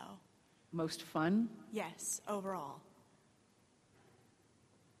fun, though. Most fun? Yes, overall.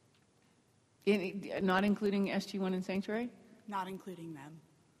 Not including SG1 and Sanctuary? Not including them.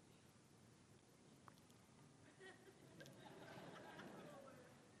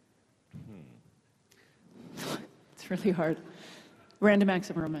 It's really hard. Random Acts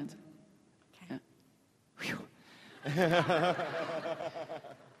of Romance. Okay. Yeah.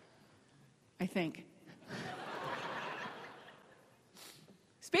 I think.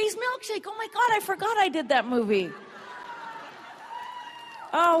 Space Milkshake. Oh my God, I forgot I did that movie.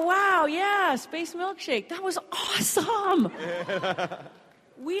 Oh wow, yeah, Space Milkshake. That was awesome.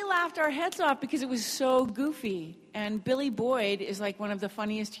 We laughed our heads off because it was so goofy. And Billy Boyd is like one of the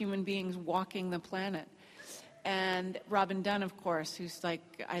funniest human beings walking the planet. And Robin Dunn, of course, who's like,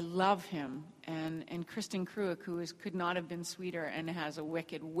 I love him. And Kristen Kruick, who could not have been sweeter and has a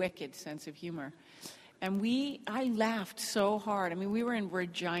wicked, wicked sense of humor. And I laughed so hard. I mean, we were in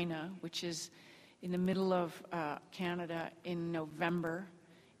Regina, which is in the middle of Canada in November.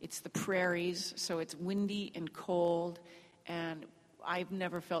 It's the prairies, so it's windy and cold. And I've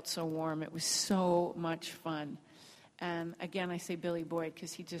never felt so warm. It was so much fun. And again, I say Billy Boyd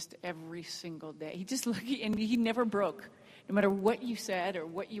because he just, every single day, and he never broke. No matter what you said or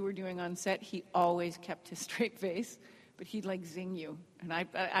what you were doing on set, he always kept his straight face. But he'd like zing you. And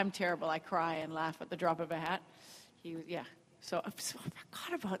I'm terrible. I cry and laugh at the drop of a hat. So I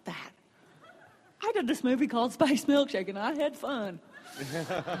forgot about that. I did this movie called Spice Milkshake, and I had fun.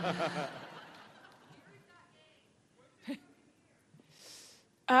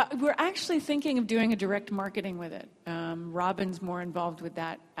 We're actually thinking of doing a direct marketing with it. Robin's more involved with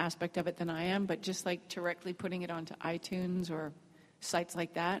that aspect of it than I am, but just like directly putting it onto iTunes or sites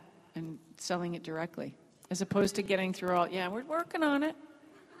like that and selling it directly, as opposed to getting through all. Yeah, we're working on it.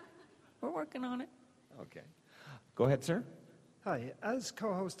 We're working on it. Okay. Go ahead, sir. Hi. As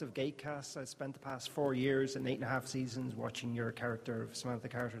co-host of Gatecast, I've spent the past 4 years and 8.5 seasons watching your character, Samantha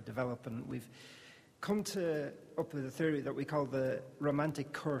Carter, develop, and we've come up with a theory that we call the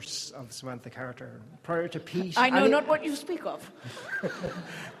romantic curse of Samantha Carter. Prior to Pete... I know not what you speak of.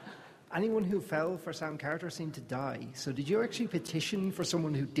 Anyone who fell for Sam Carter seemed to die. So did you actually petition for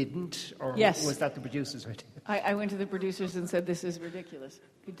someone who didn't? Or Yes. was that the producer's idea? I went to the producers and said, this is ridiculous.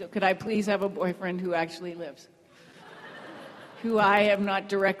 Could I please have a boyfriend who actually lives? Who I am not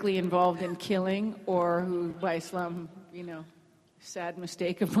directly involved in killing, or who by some, sad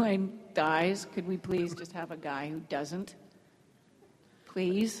mistake of mine dies. Could we please just have a guy who doesn't?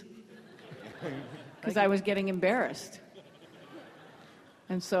 Please? Because I was getting embarrassed.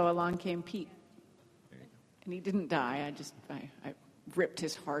 And so along came Pete. And he didn't die. I ripped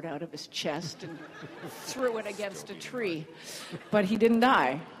his heart out of his chest and threw it against a tree. But he didn't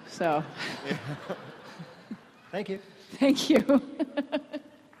die, so. Thank you. Thank you.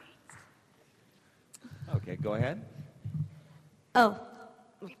 Okay, go ahead. Oh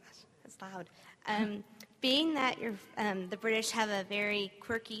my gosh, that's loud. Being that the British have a very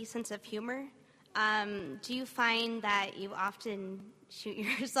quirky sense of humor, do you find that you often shoot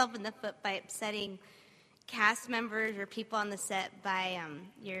yourself in the foot by upsetting cast members or people on the set by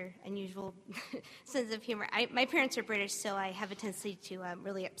your unusual sense of humor? My parents are British, so I have a tendency to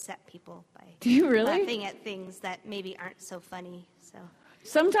really upset people by Do you really? laughing at things that maybe aren't so funny. So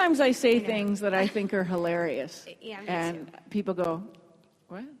Sometimes I say things that I think are hilarious. Yeah, me and too. people go,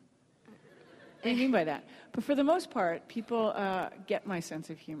 what? What do you mean by that? But for the most part, people get my sense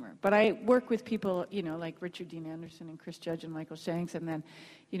of humor. But I work with people, like Richard Dean Anderson and Chris Judge and Michael Shanks, and then,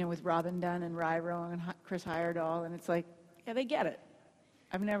 with Robin Dunn and Ryro and Chris Heyerdahl, and it's like, yeah, they get it.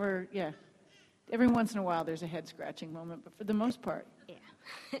 I've never, every once in a while there's a head-scratching moment, but for the most part,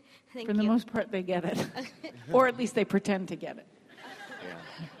 Thank for the you. most part, they get it. Or at least they pretend to get it.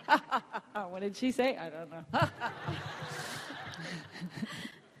 What did she say? I don't know.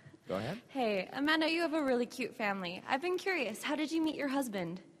 Go ahead. Hey, Amanda, you have a really cute family. I've been curious, how did you meet your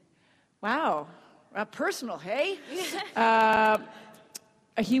husband? Wow. Personal, hey?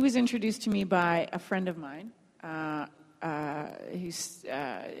 He was introduced to me by a friend of mine. And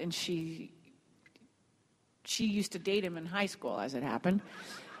she used to date him in high school, as it happened.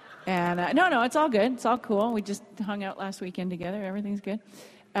 And no, it's all good. It's all cool. We just hung out last weekend together. Everything's good.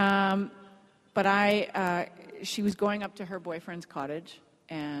 But she was going up to her boyfriend's cottage,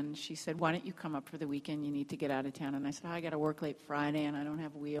 And she said, why don't you come up for the weekend? You need to get out of town. And I said, I got to work late Friday, and I don't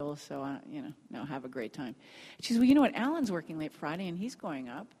have wheels, so, no, have a great time. She said, well, you know what? Alan's working late Friday, and he's going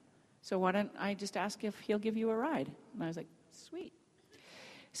up. So why don't I just ask if he'll give you a ride? And I was like, sweet.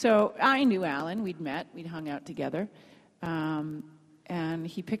 So I knew Alan. We'd met. We'd hung out together. And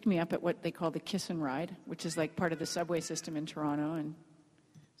he picked me up at what they call the Kiss and Ride, which is like part of the subway system in Toronto. And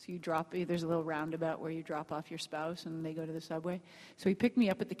so there's a little roundabout where you drop off your spouse and they go to the subway. So he picked me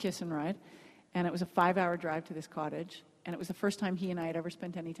up at the Kiss and Ride, and it was a 5-hour drive to this cottage. And it was the first time he and I had ever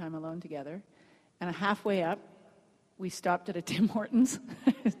spent any time alone together. And halfway up, we stopped at a Tim Hortons.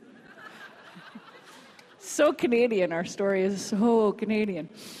 So Canadian. Our story is so Canadian.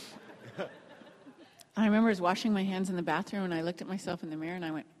 I remember I was washing my hands in the bathroom, and I looked at myself in the mirror, and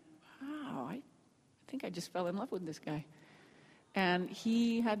I went, wow, I think I just fell in love with this guy. And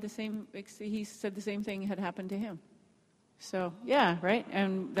he said the same thing had happened to him. So, yeah, right?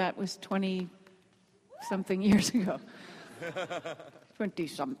 And that was 20-something years ago.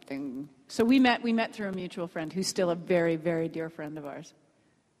 20-something. So we met through a mutual friend who's still a very, very dear friend of ours.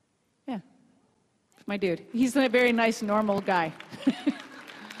 Yeah. It's my dude. He's a very nice, normal guy.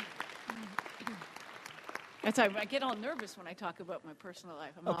 That's why I get all nervous when I talk about my personal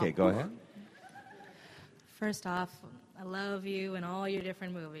life. Okay, go ahead. First off, I love you and all your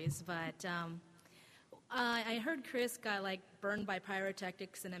different movies, but I heard Chris got burned by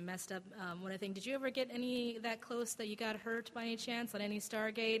pyrotechnics and it messed up one thing. Did you ever get any that close that you got hurt by any chance on any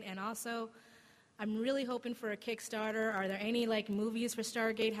Stargate? And also, I'm really hoping for a Kickstarter. Are there any movies for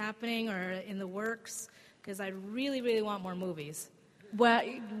Stargate happening or in the works? Because I really, really want more movies. Well,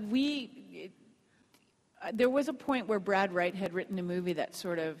 there was a point where Brad Wright had written a movie that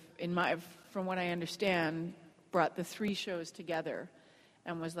sort of, from what I understand, brought the 3 shows together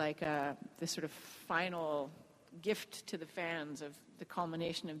and was like this sort of final gift to the fans of the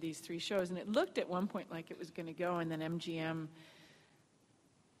culmination of these 3 shows. And it looked at one point like it was going to go, and then MGM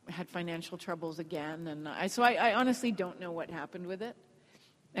had financial troubles again. And so I honestly don't know what happened with it.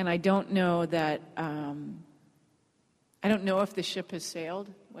 And I don't know that... I don't know if the ship has sailed,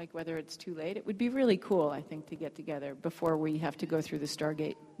 whether it's too late. It would be really cool, I think, to get together before we have to go through the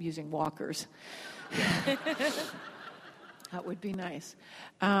Stargate using walkers. That would be nice.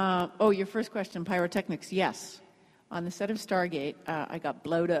 Your first question, pyrotechnics. Yes. On the set of Stargate, I got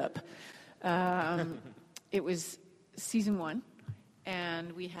blowed up. It was season 1,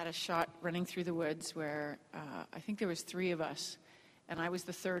 and we had a shot running through the woods where I think there was 3 of us, and I was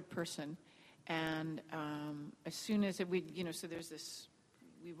the 3rd person. And as soon as we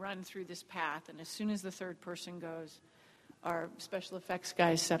run through this path, and as soon as the 3rd person goes, our special effects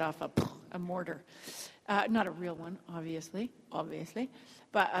guys set off a mortar. Not a real one, obviously,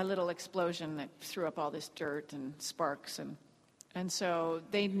 but a little explosion that threw up all this dirt and sparks. And so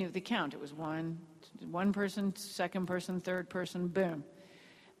they knew the count. It was one person, 2nd person, 3rd person, boom.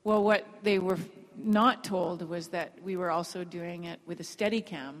 Well, what they were not told was that we were also doing it with a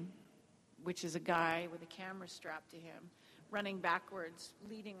Steadicam, which is a guy with a camera strapped to him, running backwards,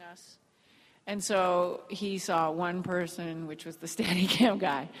 leading us. And so he saw 1 person, which was the Steadicam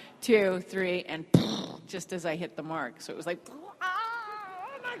guy, 2, 3, and just as I hit the mark. So it was like, oh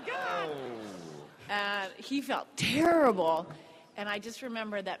my God! And he felt terrible. And I just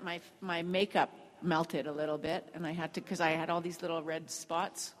remember that my makeup melted a little bit, and I had to, because I had all these little red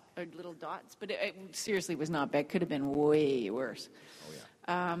spots, or little dots, but it seriously was not bad. Could have been way worse. Oh,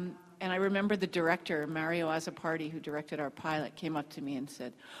 yeah. And I remember the director, Mario Azzopardi, who directed our pilot, came up to me and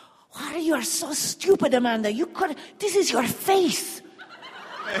said, "Why you are so stupid, Amanda? This is your face.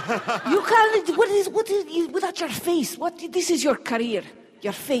 You can't. What is without your face? This is your career,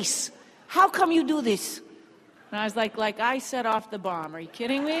 your face. How come you do this?" And I was like I set off the bomb. Are you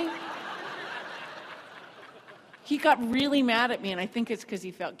kidding me? He got really mad at me, and I think it's because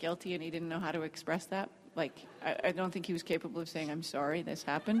he felt guilty and he didn't know how to express that. I don't think he was capable of saying, "I'm sorry, this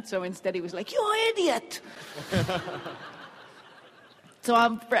happened." So instead he was like, "You idiot!" So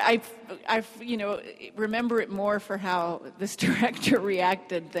I remember it more for how this director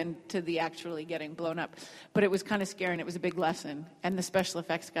reacted than to the actually getting blown up. But it was kind of scary, and it was a big lesson. And the special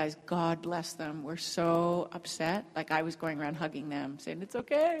effects guys, God bless them, were so upset. I was going around hugging them, saying, "It's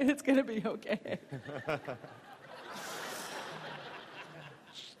okay, it's going to be okay."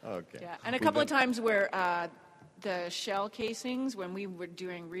 Okay. Yeah, and a couple of times where the shell casings, when we were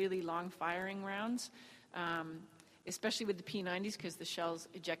doing really long firing rounds, especially with the P-90s, because the shells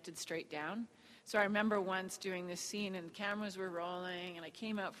ejected straight down. So I remember once doing this scene, and cameras were rolling, and I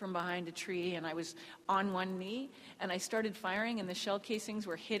came out from behind a tree, and I was on one knee, and I started firing, and the shell casings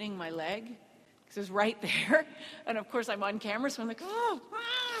were hitting my leg, because it was right there. And of course, I'm on camera, so I'm like, oh.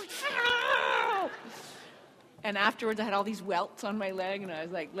 And afterwards, I had all these welts on my leg, and I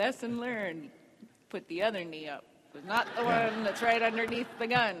was like, lesson learned. Put the other knee up. But not the one that's right underneath the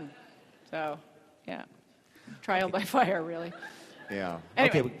gun. So, yeah. Trial by fire, really. Yeah. Anyway,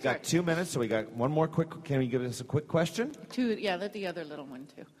 okay, we've got 2 minutes, so we got one more quick. Can you give us a quick question? Let the other little one,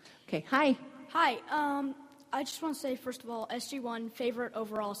 too. Okay, hi. Hi. I just want to say, first of all, SG-1, favorite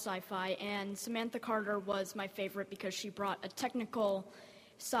overall sci-fi, and Samantha Carter was my favorite because she brought a technical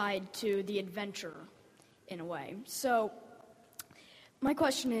side to the adventure, in a way. So, my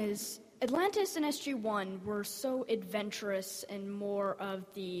question is, Atlantis and SG-1 were so adventurous and more of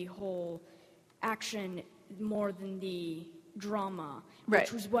the whole action more than the drama, Right.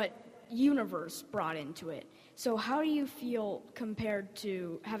 which was what Universe brought into it. So how do you feel compared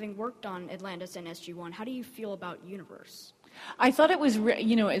to having worked on Atlantis and SG-1? How do you feel about Universe? I thought it was,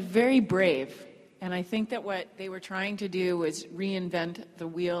 very brave. And I think that what they were trying to do was reinvent the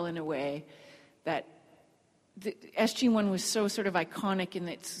wheel in a way that the SG-1 was so sort of iconic in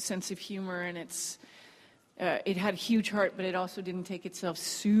its sense of humor, and it had a huge heart, but it also didn't take itself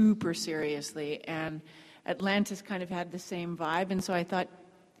super seriously. And Atlantis kind of had the same vibe. And so I thought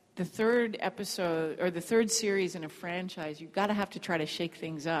the third episode, or the third series in a franchise, you've got to have to try to shake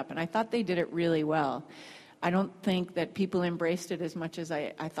things up. And I thought they did it really well. I don't think that people embraced it as much as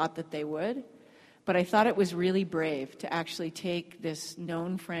I thought that they would. But I thought it was really brave to actually take this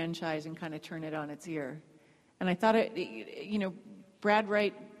known franchise and kind of turn it on its ear. And I thought Brad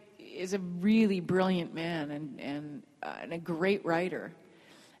Wright is a really brilliant man and a great writer.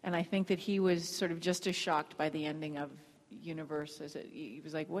 And I think that he was sort of just as shocked by the ending of Universe as he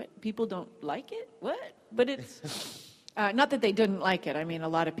was like, what? People don't like it? What? But it's not that they didn't like it. I mean, a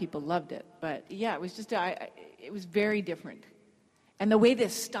lot of people loved it. But yeah, it was just, it was very different. And the way the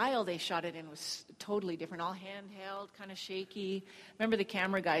style they shot it in was totally different, all handheld, kind of shaky. Remember the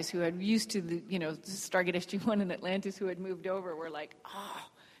camera guys who had used to the, Stargate SG-1 and Atlantis who had moved over were like, oh,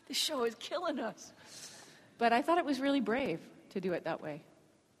 this show is killing us. But I thought it was really brave to do it that way.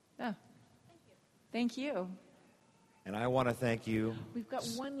 Yeah. Thank you. And I want to thank you. We've got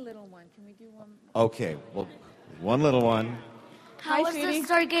one little one. Can we do one? Okay, well, one little one. Hi, was the sweetie.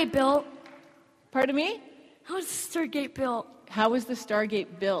 Stargate built? Pardon me? How was the Stargate built? How was the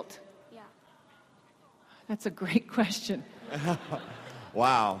Stargate built? Yeah. That's a great question.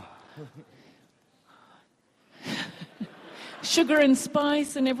 Wow. Sugar and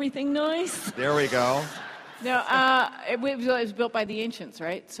spice and everything nice. There we go. No, it was built by the ancients,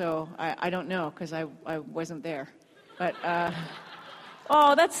 right? So I don't know because I wasn't there. But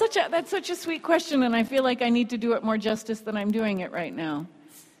that's such a sweet question, and I feel like I need to do it more justice than I'm doing it right now.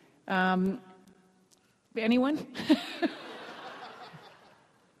 Anyone?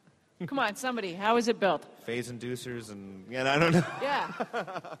 Come on, somebody. How is it built? Phase inducers and I don't know. Yeah.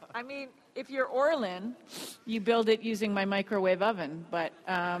 I mean, if you're Orlin, you build it using my microwave oven, but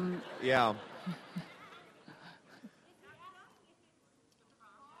yeah.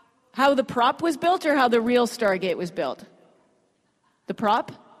 How the prop was built or how the real Stargate was built? The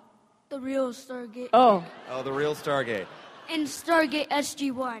prop? The real Stargate. Oh. Oh, the real Stargate. And Stargate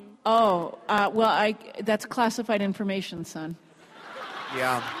SG-1. Oh, that's classified information, son.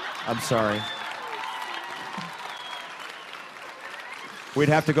 Yeah, I'm sorry. We'd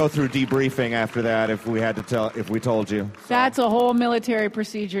have to go through debriefing after that if we told you. So. That's a whole military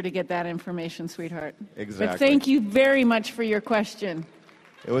procedure to get that information, sweetheart. Exactly. But thank you very much for your question.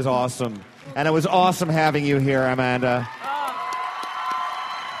 It was awesome. And it was awesome having you here, Amanda.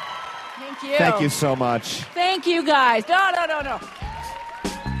 Thank you. Thank you so much. Thank you, guys. No.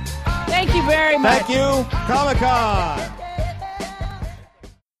 Thank you very much. Thank you, Comic-Con.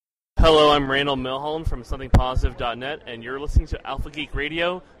 Hello, I'm Randall Milholland from SomethingPositive.net, and you're listening to Alpha Geek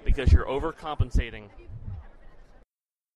Radio because you're overcompensating.